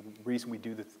and the reason we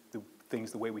do the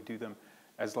things the way we do them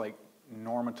as like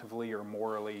normatively or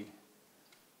morally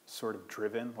sort of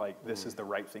driven, like this is the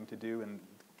right thing to do and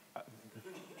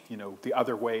the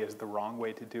other way is the wrong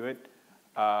way to do it.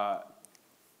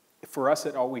 For us,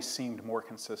 it always seemed more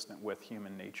consistent with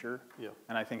human nature,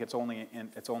 and I think it's only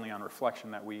on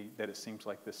reflection that it seems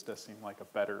like this does seem like a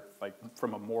better, like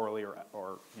from a morally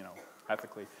or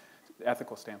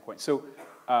ethical standpoint. So,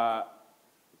 I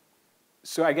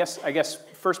guess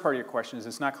first part of your question is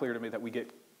it's not clear to me that we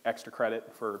get extra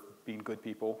credit for being good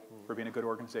people, for being a good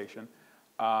organization.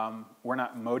 We're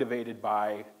not motivated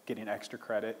by getting extra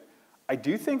credit. I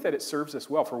do think that it serves us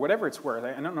well for whatever it's worth.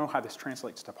 I don't know how this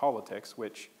translates to politics,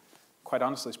 which, quite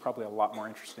honestly, is probably a lot more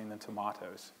interesting than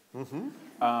tomatoes.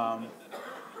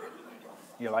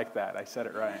 You like that? I said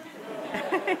it right.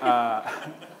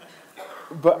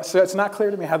 But so it's not clear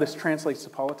to me how this translates to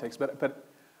politics. But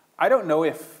I don't know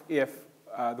if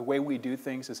the way we do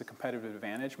things is a competitive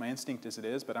advantage. My instinct is it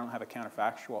is, but I don't have a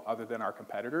counterfactual other than our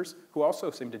competitors, who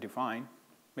also seem to do fine,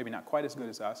 maybe not quite as good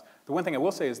as us. The one thing I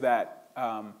will say is that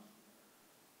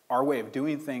our way of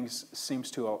doing things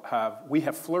seems to we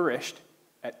have flourished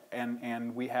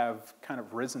and we have kind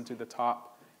of risen to the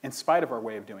top in spite of our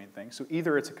way of doing things. So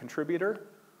either it's a contributor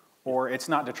or it's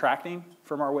not detracting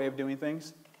from our way of doing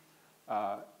things.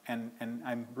 and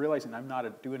I'm realizing I'm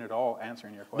not doing it all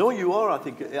answering your question. No, you are. I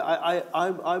think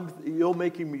you're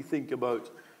making me think about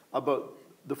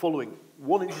the following.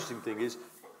 One interesting thing is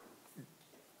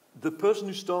the person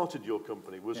who started your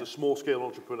company was a small-scale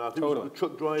entrepreneur. I think Totally. he was a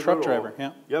truck driver. Truck driver,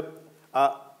 yeah. Yep.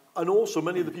 And also,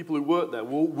 many of the people who work there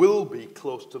will be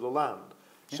close to the land.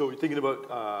 Yeah. So you're thinking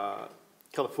about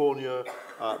California,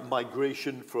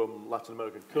 migration from Latin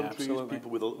American countries,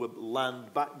 people with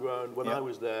land background. When I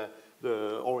was there,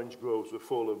 the orange groves were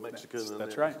full of Mexican and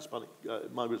Hispanic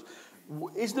migrants.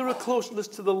 Is there a closeness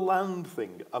to the land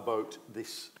thing about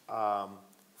this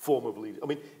form of leadership? I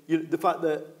mean, the fact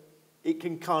that it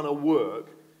can kind of work.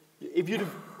 If you'd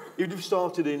have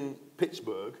started in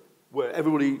Pittsburgh, where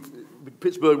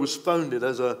Pittsburgh was founded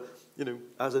as an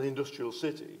industrial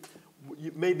city,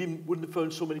 you maybe wouldn't have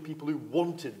found so many people who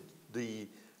wanted the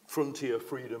frontier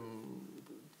freedom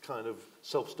kind of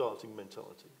self-starting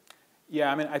mentality.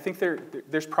 Yeah, I mean, I think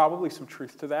there's probably some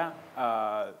truth to that.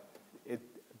 It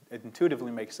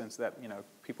intuitively makes sense that,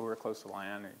 people who are close to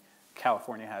land,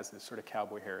 California has this sort of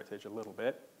cowboy heritage a little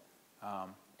bit. I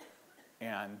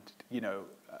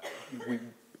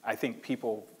think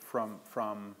people from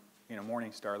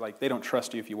Morningstar, like, they don't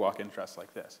trust you if you walk in dressed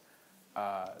like this.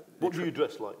 What do you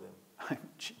dress like then?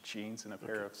 Jeans and a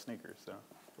pair of sneakers. So,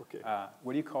 okay.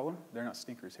 What do you call them? They're not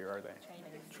sneakers here, are they?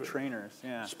 Trainers.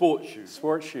 Yeah. Sports shoes.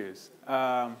 Sports shoes.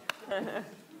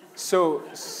 So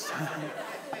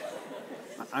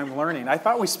I'm learning. I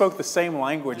thought we spoke the same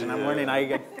language, and I'm learning.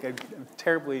 I'm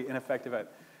terribly ineffective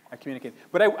at communicating.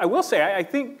 But I will say, I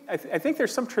think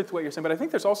there's some truth to what you're saying, but I think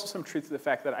there's also some truth to the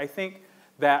fact that I think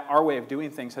that our way of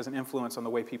doing things has an influence on the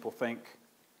way people think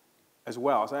as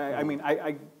well. So I mean,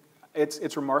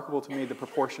 it's remarkable to me the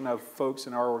proportion of folks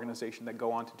in our organization that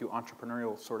go on to do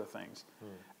entrepreneurial sort of things.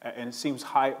 And it seems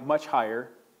much higher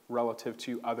relative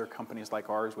to other companies like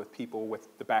ours with people with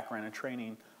the background and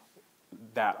training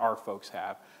that our folks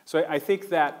have. So I think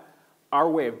that our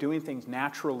way of doing things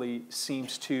naturally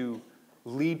seems to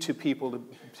lead to people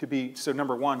to be, so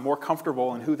number one, more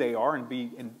comfortable in who they are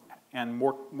and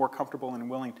more comfortable and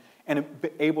willing and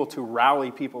able to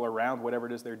rally people around whatever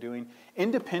it is they're doing,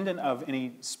 independent of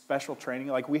any special training.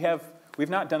 Like we've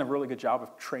not done a really good job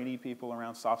of training people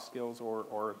around soft skills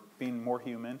or being more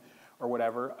human or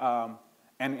whatever.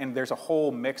 And there's a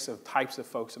whole mix of types of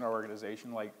folks in our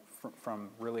organization, like from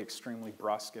really extremely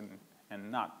brusque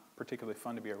and not particularly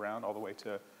fun to be around, all the way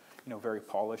to very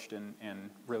polished and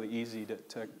really easy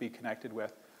to be connected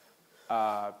with.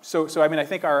 So I mean, I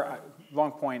think our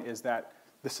long point is that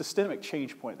the systemic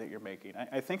change point that you're making,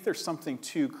 I think there's something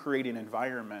to creating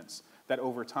environments that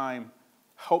over time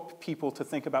help people to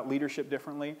think about leadership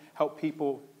differently, help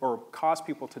people or cause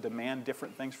people to demand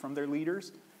different things from their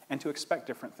leaders and to expect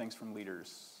different things from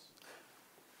leaders.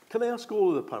 Can I ask all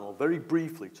of the panel very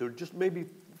briefly to just maybe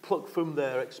pluck from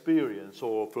their experience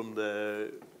or from their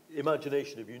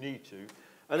imagination, if you need to,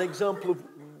 an example of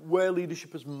where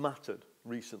leadership has mattered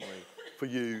recently for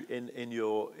you in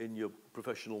your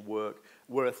professional work,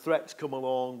 where a threat's come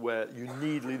along, where you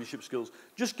need leadership skills.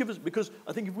 Just give us, because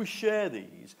I think if we share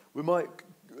these, we might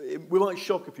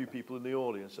shock a few people in the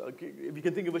audience. If you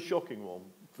can think of a shocking one,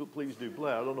 please do.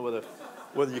 Blaire, I don't know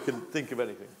whether you can think of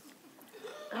anything.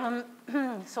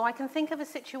 So I can think of a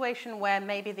situation where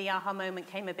maybe the aha moment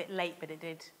came a bit late, but it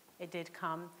did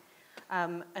come.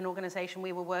 An organization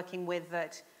we were working with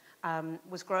that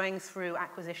was growing through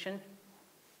acquisition,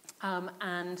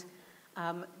 and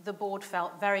the board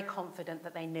felt very confident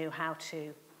that they knew how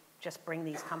to just bring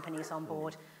these companies on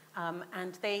board,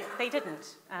 and they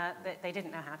didn't. They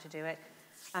didn't know how to do it,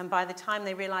 and by the time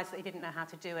they realized they didn't know how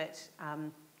to do it,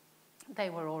 they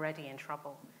were already in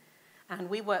trouble. And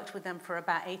we worked with them for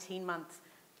about 18 months,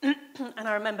 and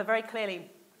I remember very clearly,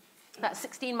 about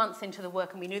 16 months into the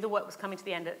work, and we knew the work was coming to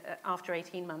the end after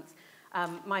 18 months.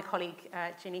 My colleague,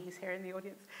 Ginny, who's here in the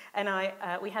audience, and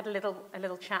we had a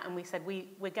little chat, and we said, we're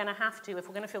going to have to, if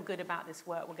we're going to feel good about this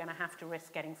work, we're going to have to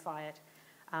risk getting fired,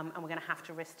 and we're going to have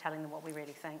to risk telling them what we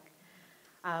really think.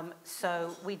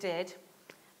 So we did.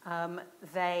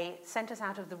 They sent us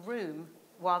out of the room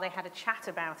while they had a chat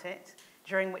about it,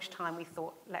 during which time we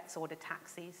thought, let's order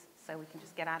taxis so we can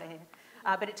just get out of here.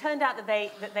 But it turned out that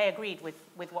they agreed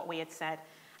with what we had said.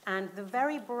 And the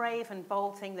very brave and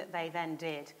bold thing that they then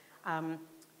did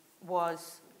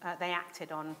was they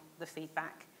acted on the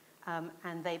feedback.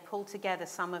 And they pulled together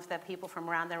some of their people from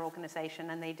around their organization,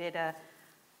 and they did a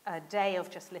day of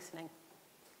just listening.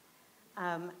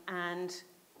 And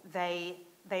they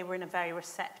were in a very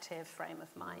receptive frame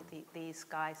of mind, these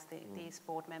guys, these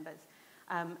board members.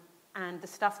 And the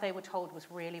stuff they were told was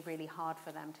really, really hard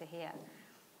for them to hear.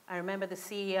 I remember the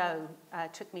CEO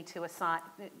took me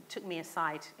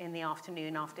aside in the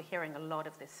afternoon after hearing a lot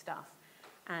of this stuff.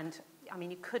 And I mean,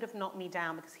 he could have knocked me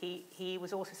down because he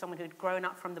was also someone who'd grown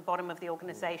up from the bottom of the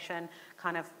organization,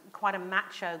 kind of quite a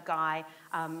macho guy,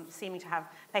 seeming to have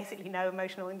basically no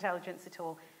emotional intelligence at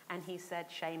all. And he said,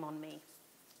 shame on me.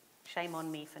 Shame on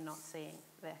me for not seeing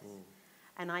this.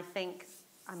 And I think,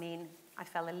 I mean, I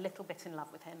fell a little bit in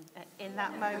love with him in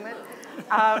that moment.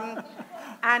 I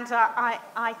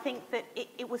think that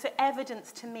it was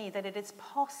evidence to me that it is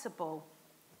possible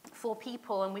for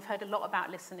people, and we've heard a lot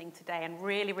about listening today, and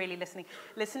really, really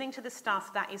listening to the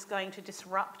stuff that is going to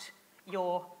disrupt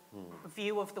your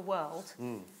view of the world.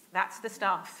 That's the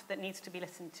stuff that needs to be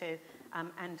listened to,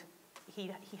 and he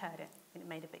heard it, and it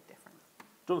made a big difference.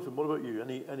 Jonathan, what about you?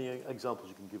 Any examples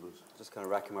you can give us? Just kind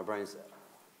of racking my brains.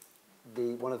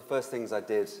 One of the first things I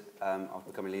did after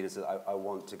becoming leader is I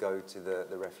want to go to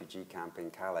the refugee camp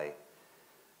in Calais.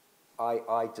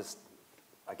 I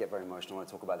get very emotional when I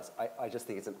talk about this. I just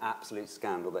think it's an absolute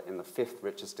scandal that in the 5th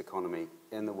richest economy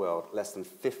in the world, less than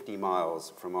 50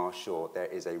 miles from our shore, there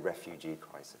is a refugee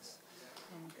crisis.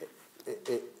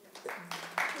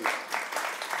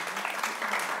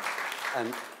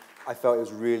 And I felt it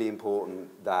was really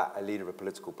important that a leader of a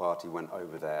political party went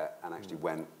over there and actually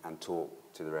went and talked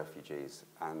to the refugees,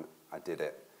 and I did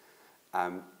it.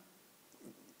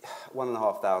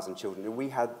 1,500 children.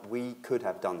 We could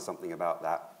have done something about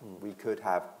that. We could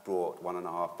have brought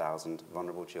 1,500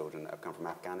 vulnerable children that have come from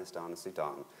Afghanistan and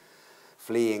Sudan,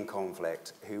 fleeing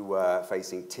conflict, who were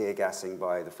facing tear gassing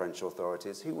by the French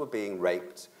authorities, who were being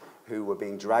raped, who were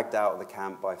being dragged out of the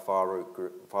camp by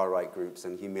far-right groups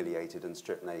and humiliated and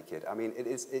stripped naked. I mean,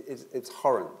 it's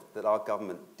horrend that our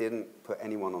government didn't put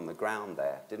anyone on the ground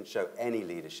there, didn't show any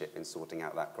leadership in sorting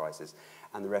out that crisis,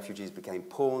 and the refugees became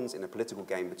pawns in a political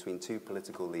game between two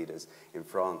political leaders in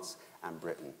France and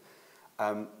Britain.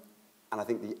 And I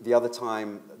think the other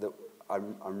time that I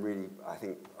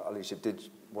think our leadership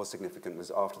was significant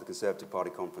was after the Conservative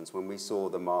Party conference, when we saw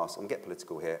the mask, and get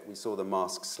political here, we saw the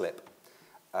mask slip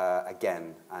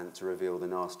again, and to reveal the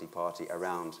nasty party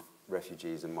around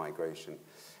refugees and migration,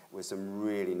 with some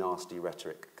really nasty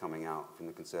rhetoric coming out from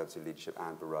the Conservative leadership,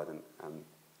 and Brighton and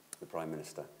the Prime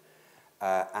Minister.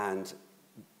 And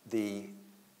the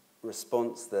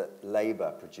response that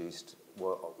Labour produced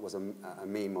was a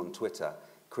meme on Twitter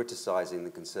criticising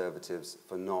the Conservatives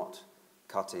for not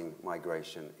cutting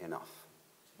migration enough.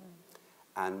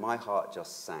 And my heart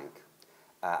just sank.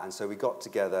 And so we got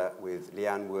together with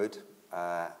Leanne Wood,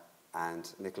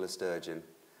 and Nicola Sturgeon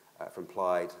from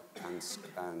Plaid and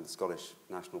the Scottish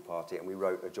National Party, and we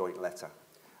wrote a joint letter,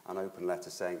 an open letter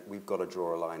saying, we've got to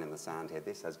draw a line in the sand here.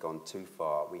 This has gone too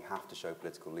far. We have to show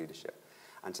political leadership.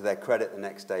 And to their credit, the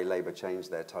next day, Labour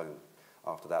changed their tone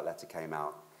after that letter came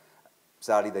out.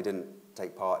 Sadly, they didn't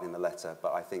take part in the letter,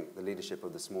 but I think the leadership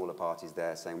of the smaller parties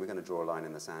there saying, we're going to draw a line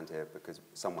in the sand here because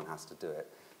someone has to do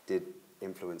it, did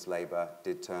influence Labour,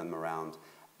 did turn them around.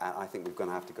 And I think we're going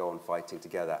to have to go on fighting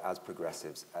together as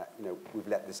progressives. We've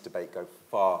let this debate go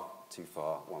far too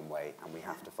far one way, and we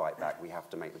have to fight back. We have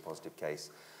to make the positive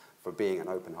case for being an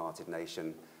open-hearted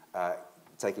nation,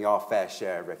 taking our fair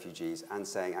share of refugees, and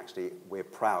saying, actually, we're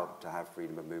proud to have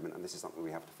freedom of movement, and this is something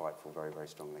we have to fight for very, very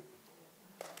strongly.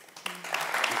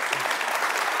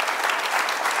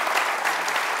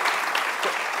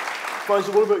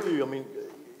 Faiza, what about you? I mean,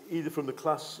 either from the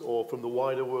class or from the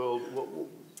wider world,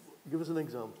 give us an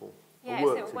example. Yeah,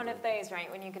 so one of those, right,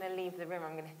 when you're going to leave the room,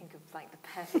 I'm going to think of, like, the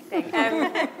perfect thing.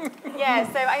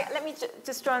 Yeah, so let me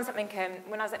just draw on something.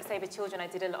 When I was at Save the Children, I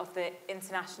did a lot of the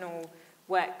international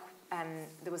work.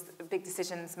 There was big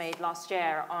decisions made last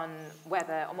year on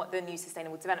what the new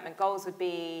Sustainable Development Goals would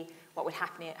be, what would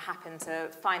happen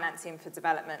to financing for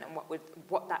development, and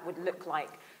what that would look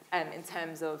like in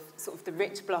terms of sort of the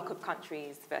rich block of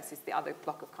countries versus the other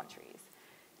block of countries.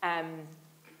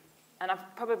 And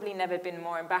I've probably never been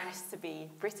more embarrassed to be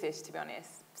British, to be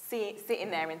honest,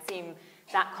 sitting there and seeing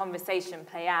that conversation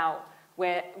play out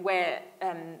where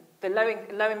the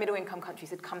low and middle income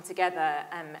countries had come together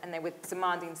and they were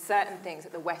demanding certain things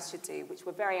that the West should do, which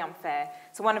were very unfair.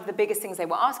 So one of the biggest things they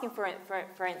were asking for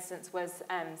instance, was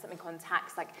something on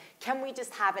tax, like, can we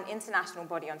just have an international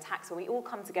body on tax where we all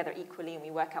come together equally and we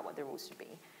work out what the rules should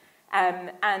be?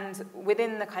 And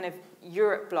within the kind of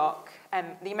Europe bloc,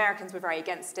 the Americans were very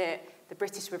against it, the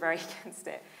British were very against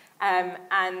it. And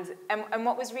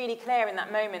what was really clear in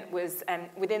that moment was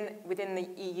within the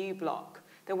EU bloc,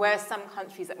 there were some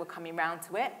countries that were coming round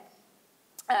to it,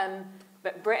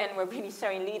 but Britain were really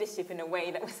showing leadership in a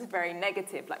way that was very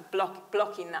negative, like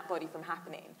blocking that body from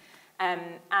happening.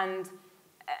 And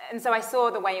and so I saw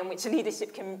the way in which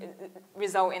leadership can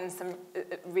result in some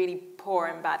really poor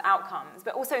and bad outcomes.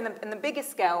 But also in the bigger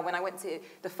scale, when I went to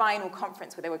the final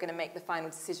conference where they were going to make the final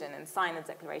decision and sign the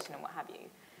declaration and what have you,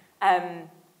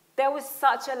 there was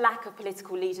such a lack of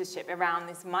political leadership around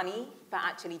this money for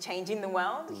actually changing the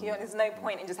world. You know, there's no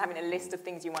point in just having a list of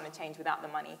things you want to change without the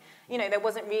money. You know, there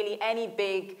wasn't really any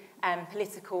big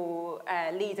political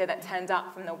leader that turned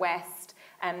up from the West.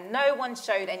 No one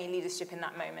showed any leadership in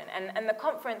that moment. And the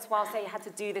conference, whilst they had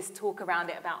to do this talk around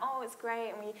it about, oh, it's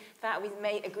great, and we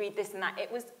agreed this and that,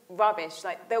 it was rubbish.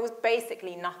 Like, there was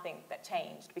basically nothing that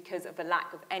changed because of the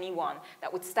lack of anyone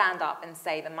that would stand up and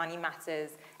say the money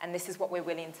matters, and this is what we're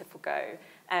willing to forgo.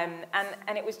 And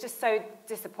it was just so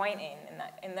disappointing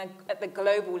at the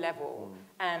global level.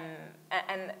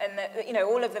 You know,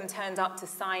 all of them turned up to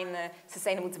sign the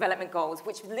Sustainable Development Goals,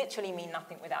 which literally mean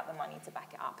nothing without the money to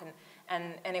back it up.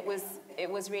 And it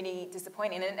was really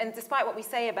disappointing. And despite what we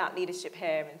say about leadership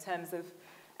here in terms of,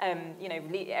 you know,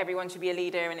 everyone should be a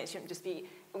leader and it shouldn't just be,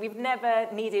 we've never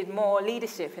needed more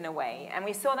leadership in a way. And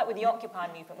we saw that with the Occupy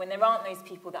movement, when there aren't those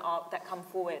people that come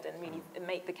forward and really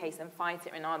make the case and fight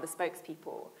it and are the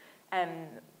spokespeople,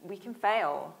 we can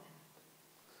fail.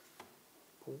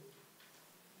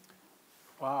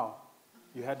 Wow,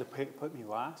 you had to put me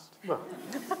last?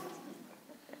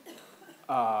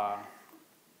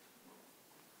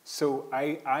 So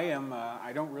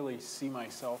I don't really see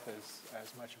myself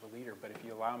as much of a leader, but if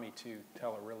you allow me to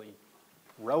tell a really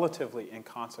relatively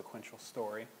inconsequential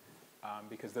story,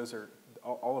 because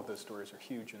all of those stories are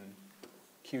huge and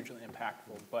hugely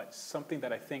impactful, but something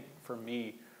that I think for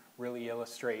me really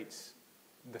illustrates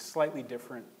the slightly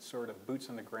different sort of boots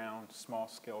on the ground, small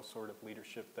scale sort of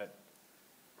leadership that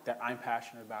I'm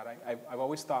passionate about. I've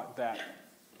always thought that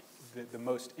the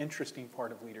most interesting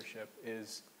part of leadership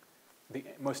is, the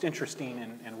most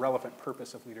interesting and relevant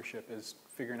purpose of leadership is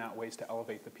figuring out ways to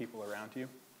elevate the people around you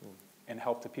and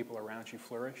help the people around you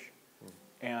flourish.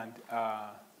 And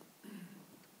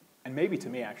maybe to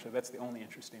me, actually, that's the only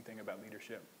interesting thing about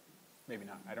leadership. Maybe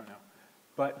not, I don't know.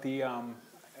 But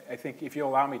I think if you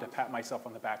allow me to pat myself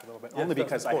on the back a little bit, only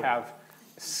because I have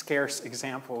scarce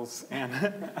examples.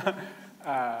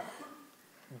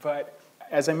 But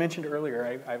as I mentioned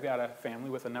earlier, I've got a family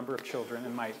with a number of children,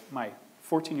 and my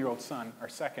 14-year-old son, our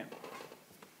second,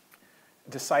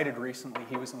 decided recently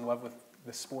he was in love with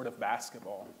the sport of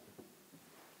basketball.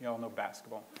 You all know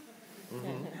basketball?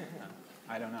 Mm-hmm.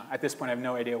 I don't know. At this point, I have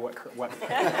no idea what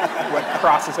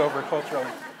crosses over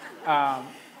culturally.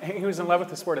 He was in love with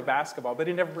the sport of basketball, but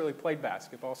he never really played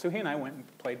basketball. So he and I went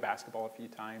and played basketball a few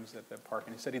times at the park,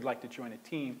 and he said he'd like to join a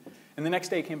team. And the next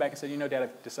day he came back and said, you know, Dad,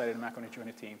 I've decided I'm not going to join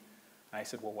a team. And I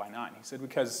said, well, why not? And he said,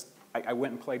 because I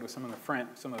went and played with some of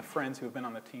the friends who have been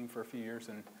on the team for a few years,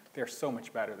 and they're so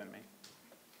much better than me.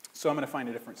 So I'm going to find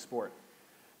a different sport.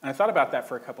 And I thought about that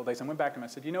for a couple of days. I went back to him. I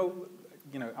said, you know,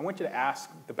 I want you to ask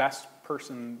the best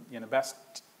person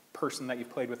that you've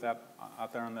played with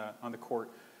out there on the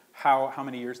court how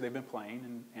many years they've been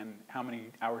playing and how many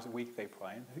hours a week they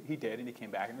play. And he did, and he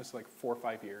came back, and it was like 4 or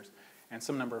 5 years and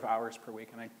some number of hours per week.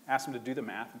 And I asked him to do the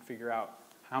math and figure out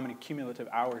how many cumulative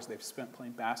hours they've spent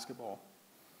playing basketball.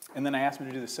 And then I asked him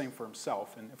to do the same for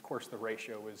himself, and of course the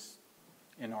ratio was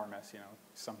enormous,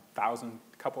 some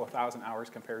couple of thousand hours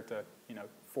compared to,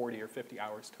 40 or 50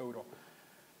 hours total.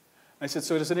 And I said,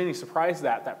 so is it any surprise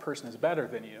that that person is better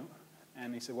than you?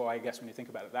 And he said, well, I guess when you think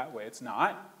about it that way, it's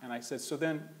not. And I said, so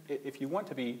then if you want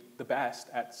to be the best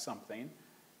at something,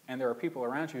 and there are people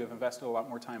around you who have invested a lot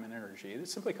more time and energy, it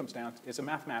simply comes down to, it's a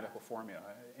mathematical formula.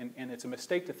 And it's a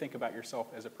mistake to think about yourself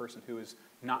as a person who is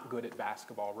not good at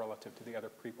basketball relative to the other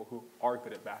people who are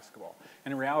good at basketball.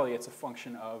 And in reality, it's a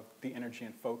function of the energy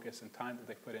and focus and time that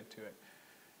they put into it.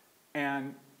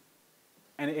 And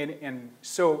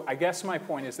so I guess my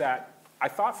point is that I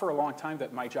thought for a long time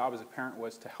that my job as a parent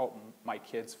was to help my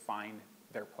kids find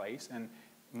their place. And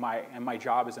my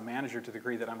job as a manager, to the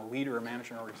degree that I'm a leader or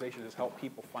manager in an organization, is help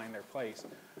people find their place.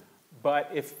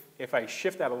 But if I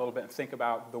shift that a little bit and think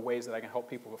about the ways that I can help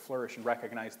people to flourish and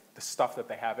recognize the stuff that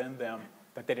they have in them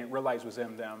that they didn't realize was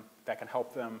in them, that can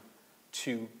help them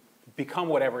to become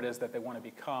whatever it is that they want to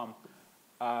become,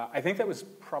 I think that was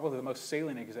probably the most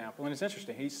salient example. And it's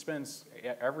interesting. He spends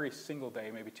every single day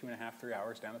maybe 2.5, 3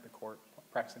 hours down at the court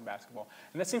practicing basketball.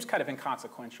 And that seems kind of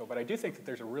inconsequential, but I do think that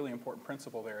there's a really important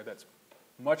principle there that's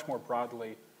much more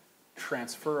broadly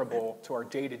transferable to our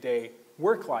day-to-day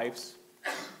work lives.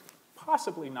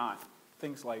 Possibly not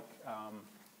things like,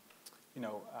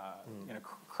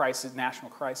 national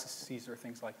crises or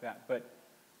things like that.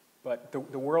 But the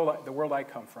world I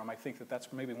come from, I think that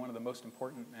that's maybe one of the most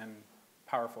important and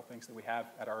powerful things that we have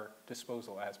at our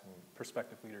disposal as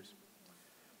prospective leaders.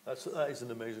 That is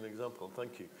an amazing example.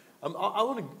 Thank you. I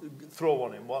want to throw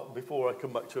one in before I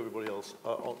come back to everybody else.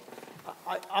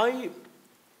 I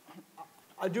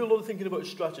do a lot of thinking about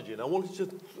strategy, and I wanted to.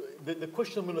 The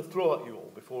question I'm going to throw at you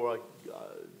all before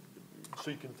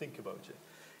so you can think about it,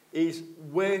 is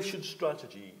where should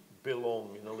strategy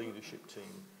belong in a leadership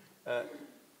team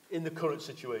in the current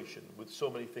situation with so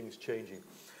many things changing?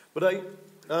 But I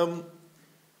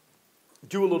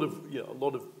do a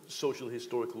lot of social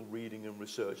historical reading and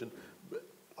research, and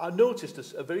I noticed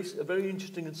a very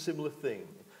interesting and similar thing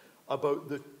about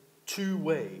the two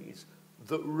ways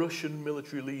that Russian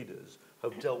military leaders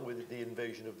have dealt with the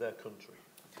invasion of their country.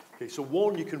 Okay, so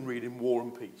one you can read in War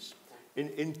and Peace.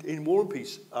 In War and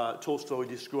Peace, Tolstoy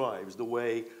describes the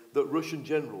way that Russian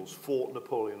generals fought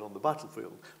Napoleon on the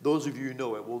battlefield. Those of you who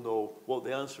know it will know what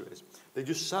the answer is. They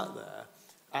just sat there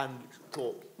and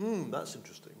thought, that's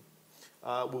interesting.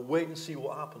 We'll wait and see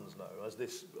what happens now as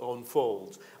this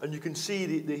unfolds. And you can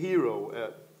see the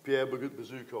hero, Pierre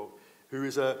Bezukhov, who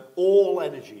is all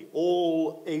energy,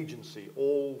 all agency,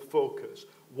 all focus,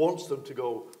 wants them to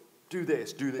go, do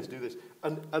this, do this, do this.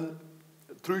 And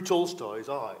through Tolstoy's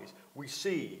eyes, we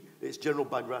see it's General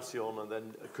Bagration and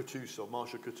then Kutuzov,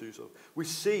 Marshal Kutuzov. We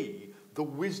see the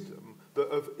wisdom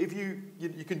that if you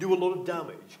can do a lot of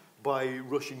damage by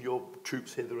rushing your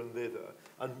troops hither and thither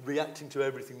and reacting to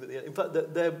everything that they... In fact,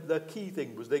 their key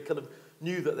thing was they kind of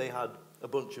knew that they had a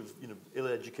bunch of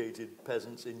ill-educated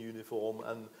peasants in uniform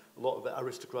and a lot of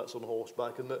aristocrats on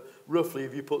horseback, and that roughly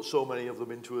if you put so many of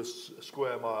them into a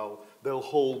square mile, they'll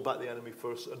hold back the enemy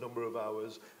for a number of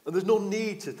hours. And there's no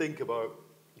need to think about,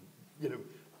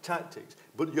 tactics.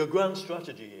 But your grand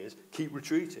strategy is keep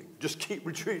retreating. Just keep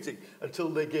retreating until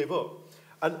they give up.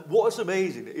 And what's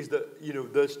amazing is that,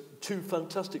 there's two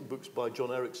fantastic books by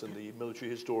John Erickson, the military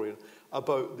historian,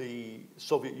 about the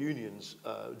Soviet Union's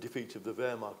defeat of the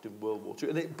Wehrmacht in World War II.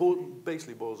 And it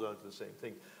basically boils down to the same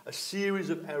thing. A series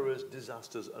of errors,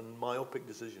 disasters, and myopic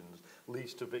decisions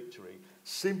leads to victory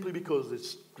simply because the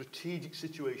strategic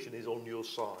situation is on your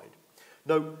side.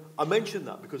 Now, I mention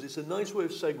that because it's a nice way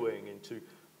of segueing into...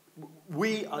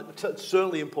 We,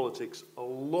 certainly in politics, a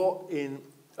lot in...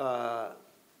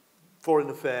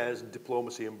 foreign affairs and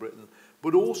diplomacy in Britain,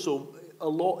 but also a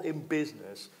lot in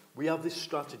business, we have this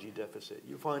strategy deficit.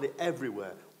 You find it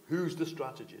everywhere. Who's the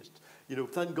strategist?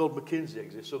 Thank God McKinsey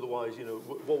exists, otherwise,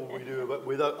 what would we do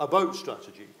about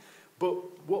strategy? But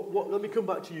let me come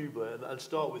back to you, Blaire, and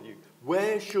start with you.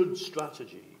 Where should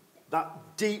strategy,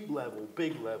 that deep level,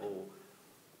 big level,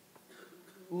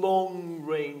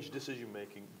 long-range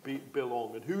decision-making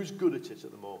belong, and who's good at it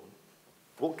at the moment?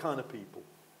 What kind of people?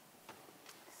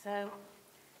 So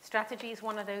strategy is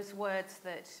one of those words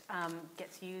that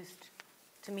gets used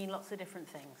to mean lots of different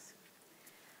things.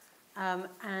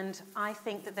 And I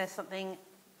think that there's something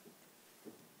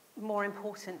more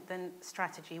important than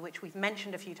strategy, which we've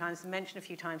mentioned a few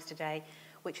times today,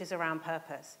 which is around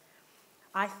purpose.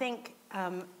 I think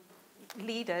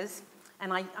leaders,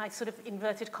 and I sort of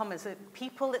inverted commas,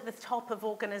 people at the top of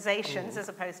organizations as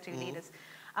opposed to leaders,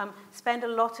 spend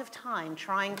a lot of time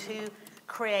trying to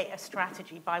create a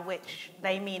strategy by which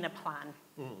they mean a plan.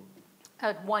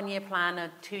 A 1-year plan, a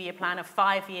 2-year plan, a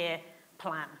 5-year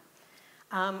plan.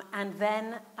 And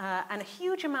a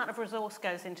huge amount of resource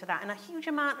goes into that, and a huge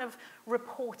amount of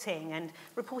reporting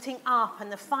up and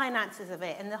the finances of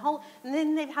it, and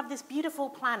then they have this beautiful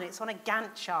plan. It's on a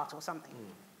Gantt chart or something.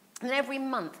 And every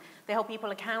month they hold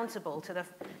people accountable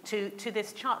to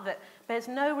this chart that bears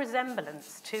no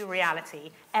resemblance to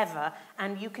reality ever,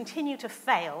 and you continue to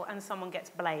fail and someone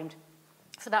gets blamed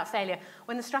for that failure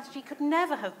when the strategy could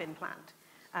never have been planned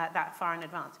that far in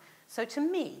advance. So to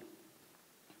me,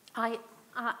 I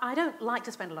don't like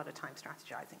to spend a lot of time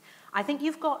strategizing. I think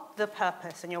you've got the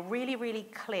purpose and you're really, really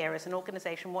clear as an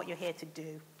organization what you're here to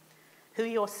do, who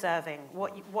you're serving,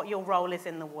 what your role is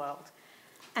in the world.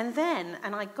 And then,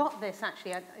 and I got this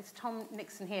actually, it's Tom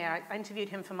Nixon here, I interviewed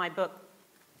him for my book,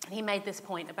 and he made this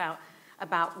point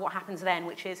about what happens then,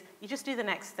 which is you just do the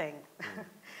next thing.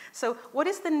 So what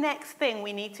is the next thing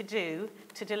we need to do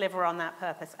to deliver on that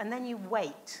purpose? And then you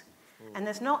wait. And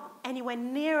there's not anywhere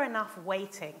near enough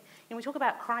waiting. We talk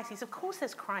about crises. Of course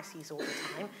there's crises all the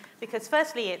time, because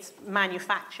firstly it's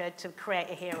manufactured to create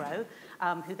a hero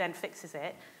who then fixes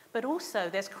it. But also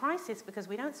there's crisis because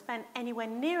we don't spend anywhere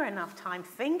near enough time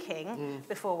thinking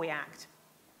before we act.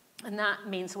 And that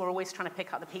means we're always trying to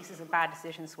pick up the pieces of bad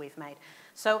decisions we've made.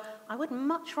 So I would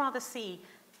much rather see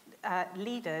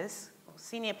leaders, or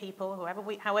senior people,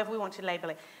 however we want to label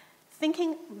it,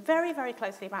 thinking very, very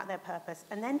closely about their purpose,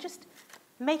 and then just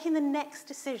making the next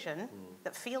decision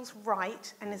that feels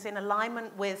right and is in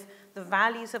alignment with the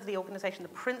values of the organisation, the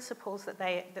principles that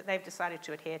they've decided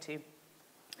to adhere to,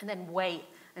 and then wait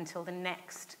until the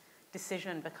next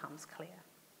decision becomes clear.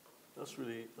 That's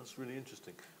really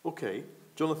interesting. Okay,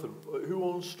 Jonathan, who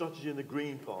owns strategy in the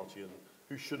Green Party and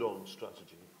who should own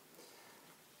strategy?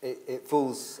 It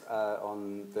falls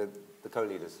on the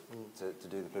co-leaders to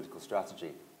do the political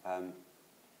strategy.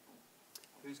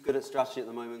 Who's good at strategy at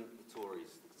the moment? The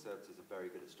Tories. The Conservatives are very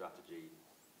good at strategy.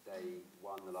 They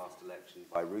won the last election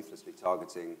by ruthlessly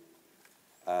targeting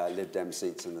Lib Dem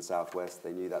seats in the southwest.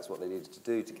 They knew that's what they needed to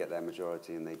do to get their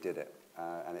majority, and they did it.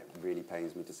 And it really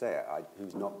pains me to say it.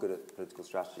 Who's not good at political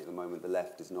strategy at the moment? The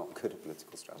left is not good at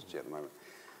political strategy at the moment.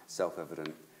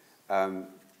 Self-evident.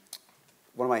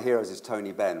 One of my heroes is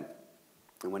Tony Benn.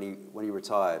 And when he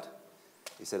retired,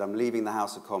 he said, "I'm leaving the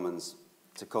House of Commons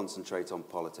to concentrate on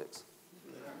politics."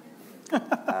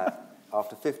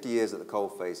 After 50 years at the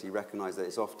coalface, he recognised that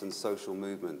it's often social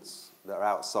movements that are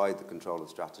outside the control of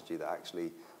strategy that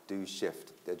actually do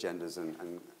shift the agendas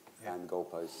and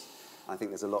goalposts. I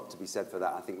think there's a lot to be said for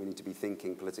that. I think we need to be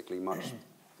thinking politically much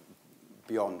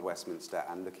beyond Westminster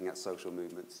and looking at social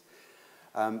movements.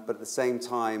 But at the same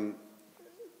time,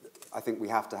 I think we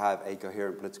have to have a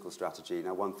coherent political strategy.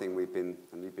 Now, one thing we've been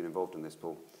involved in this,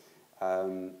 Paul,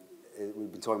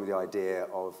 we've been toying with the idea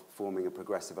of forming a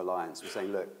progressive alliance. We're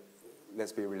saying, look,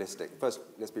 let's be realistic. First,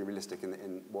 let's be realistic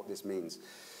in what this means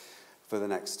for the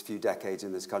next few decades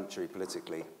in this country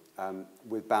politically.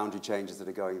 With boundary changes that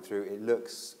are going through, it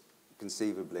looks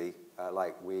conceivably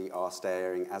like we are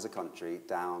staring as a country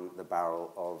down the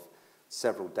barrel of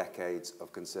several decades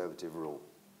of Conservative rule.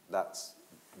 That's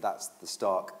the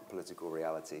stark political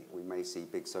reality. We may see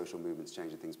big social movements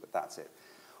changing things, but that's it.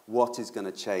 What is going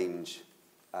to change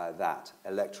that?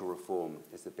 Electoral reform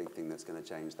is the big thing that's going to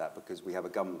change that, because we have a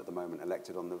government at the moment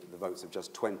elected on the votes of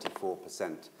just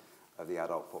 24% of the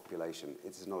adult population.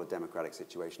 It's not a democratic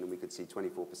situation, and we could see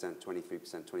 24%,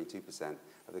 23%, 22%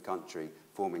 of the country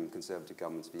forming Conservative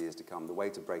governments for years to come. The way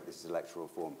to break this is electoral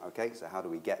reform. Okay, so how do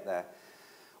we get there?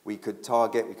 We could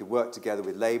work together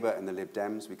with Labour and the Lib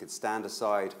Dems. We could stand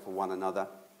aside for one another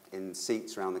in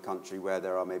seats around the country where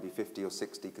there are maybe 50 or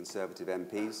 60 Conservative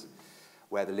MPs.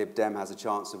 Where the Lib Dem has a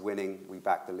chance of winning, we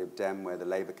back the Lib Dem. Where the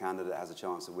Labour candidate has a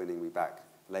chance of winning, we back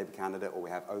the Labour candidate. Or we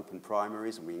have open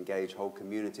primaries and we engage whole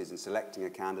communities in selecting a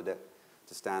candidate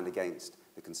to stand against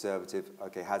the Conservative.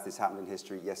 Okay, has this happened in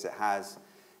history? Yes, it has.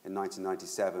 In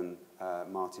 1997,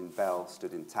 Martin Bell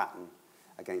stood in Tatton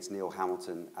against Neil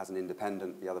Hamilton as an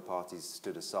independent. The other parties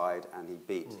stood aside and he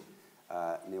beat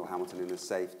Neil Hamilton in a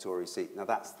safe Tory seat. Now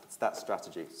that's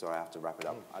strategy. Sorry, I have to wrap it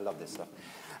up. I love this stuff.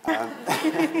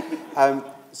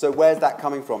 So where's that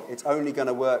coming from? It's only going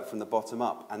to work from the bottom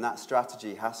up, and that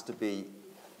strategy has to be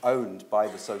owned by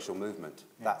the social movement.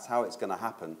 That's how it's going to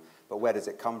happen. But where does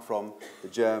it come from? The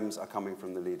germs are coming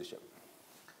from the leadership.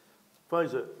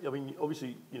 Faiza, I mean,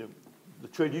 obviously, the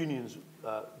trade unions,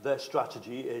 their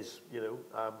strategy is,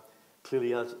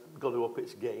 clearly has got to up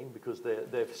its game because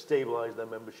they've stabilised their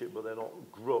membership, but they're not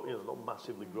not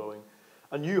massively growing.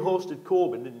 And you hosted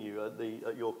Corbyn, didn't you,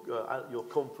 at your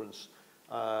conference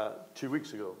 2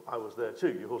 weeks ago? I was there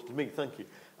too. You hosted me. Thank you.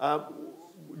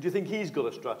 Do you think he's got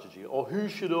a strategy, or who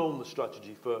should own the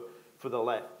strategy for the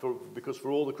left? Because for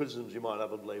all the criticisms you might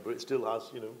have of Labour, it still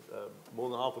has more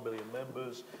than 500,000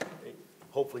 members. It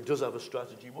hopefully does have a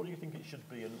strategy. What do you think it should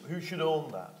be, and who should own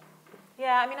that?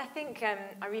 Yeah, I mean, I think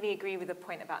I really agree with the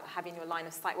point about having your line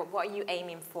of sight. What are you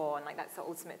aiming for? And that's the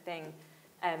ultimate thing.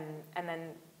 And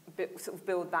then sort of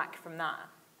build back from that.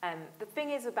 The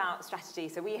thing is about strategy.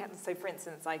 So for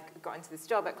instance, I got into this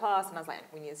job at class, and I was like,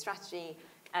 we need a strategy.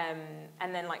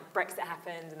 And then Brexit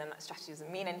happened, and then that strategy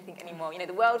doesn't mean anything anymore.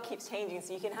 The world keeps changing,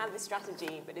 so you can have this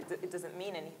strategy, but it doesn't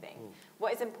mean anything.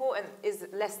 What is important is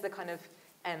less the kind of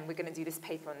we're going to do this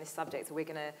paper on this subject, or we're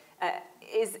going to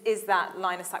is that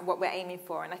line of sight what we're aiming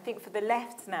for. And I think for the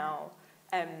left now,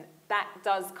 that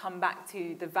does come back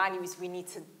to the values we need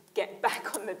to get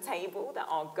back on the table that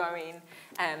are going,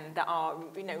 that are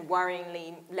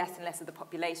worryingly less and less of the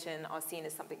population are seen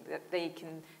as something that they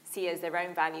can see as their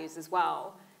own values as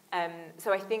well.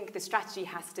 So I think the strategy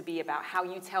has to be about how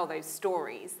you tell those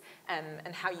stories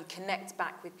and how you connect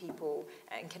back with people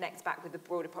and connect back with the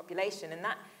broader population.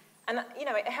 And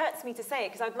it hurts me to say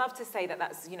it because I'd love to say that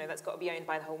that's got to be owned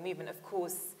by the whole movement. Of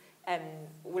course,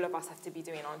 all of us have to be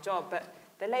doing our job, but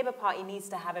the Labour Party needs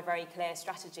to have a very clear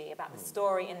strategy about the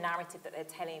story and narrative that they're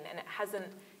telling, and it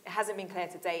hasn't been clear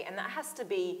to date, and that has to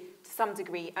be to some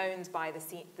degree owned by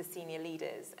the senior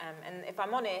leaders. And if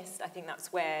I'm honest, I think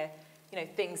that's where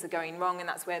things are going wrong, and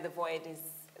that's where the void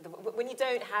when you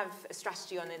don't have a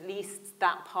strategy on at least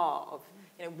that part of,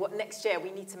 you know, what next year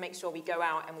we need to make sure we go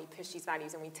out and we push these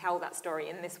values and we tell that story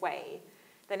in this way,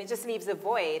 then it just leaves a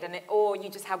void, or you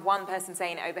just have one person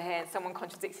saying it over here and someone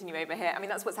contradicting you over here. I mean,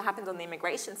 that's what's happened on the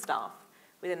immigration stuff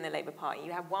within the Labour Party.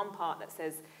 You have one part that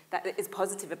says that is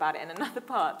positive about it and another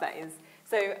part that is.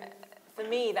 So for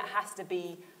me, that has to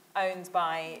be owned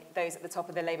by those at the top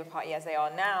of the Labour Party as they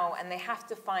are now, and they have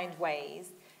to find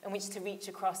ways in which to reach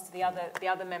across to the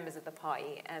other members of the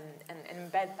party and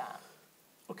embed that.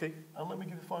 Okay, and let me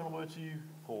give the final word to you,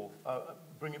 Paul.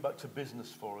 Bring it back to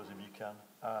business for us if you can.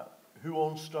 Who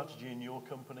owns strategy in your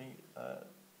company?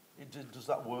 Does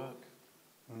that work?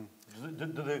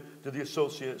 Do the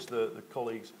associates, the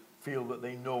colleagues, feel that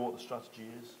they know what the strategy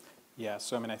is? Yeah,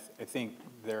 so I mean, I think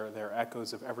there are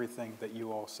echoes of everything that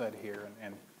you all said here,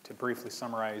 and to briefly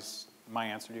summarize my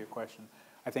answer to your question,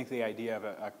 I think the idea of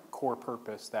a core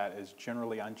purpose that is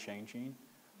generally unchanging,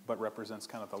 but represents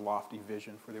kind of the lofty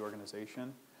vision for the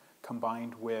organization,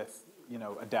 combined with, you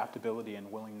know, adaptability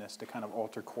and willingness to kind of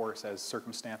alter course as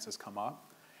circumstances come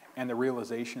up, and the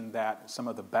realization that some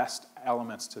of the best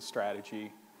elements to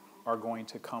strategy are going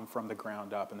to come from the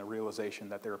ground up, and the realization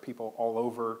that there are people all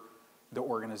over the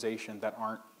organization that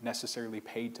aren't necessarily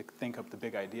paid to think up the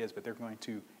big ideas, but they're going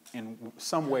to, in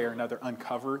some way or another,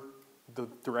 uncover the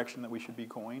direction that we should be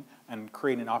going and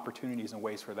creating opportunities and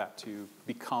ways for that to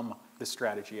become the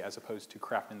strategy, as opposed to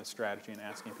crafting the strategy and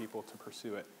asking people to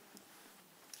pursue it.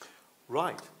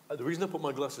 Right. The reason I put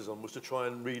my glasses on was to try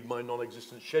and read my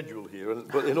non-existent schedule here.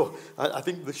 But you know, I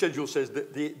think the schedule says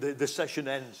that the session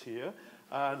ends here.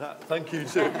 And thank you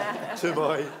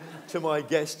to my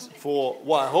guests for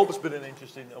what I hope has been an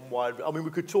interesting and wide. I mean,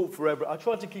 we could talk forever. I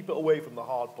tried to keep it away from the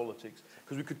hard politics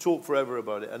because we could talk forever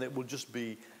about it, and it will just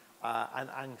be an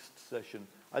angst session.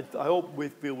 I hope we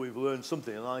feel we've learned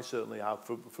something, and I certainly have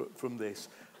from this.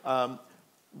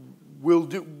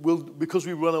 Because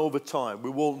we run over time, we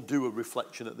won't do a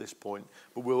reflection at this point,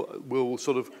 but we'll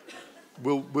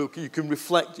you can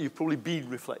reflect. You've probably been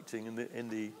reflecting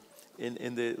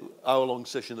in the hour-long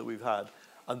session that we've had,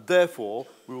 and therefore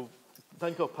we will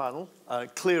thank our panel,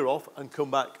 clear off, and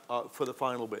come back for the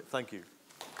final bit. Thank you.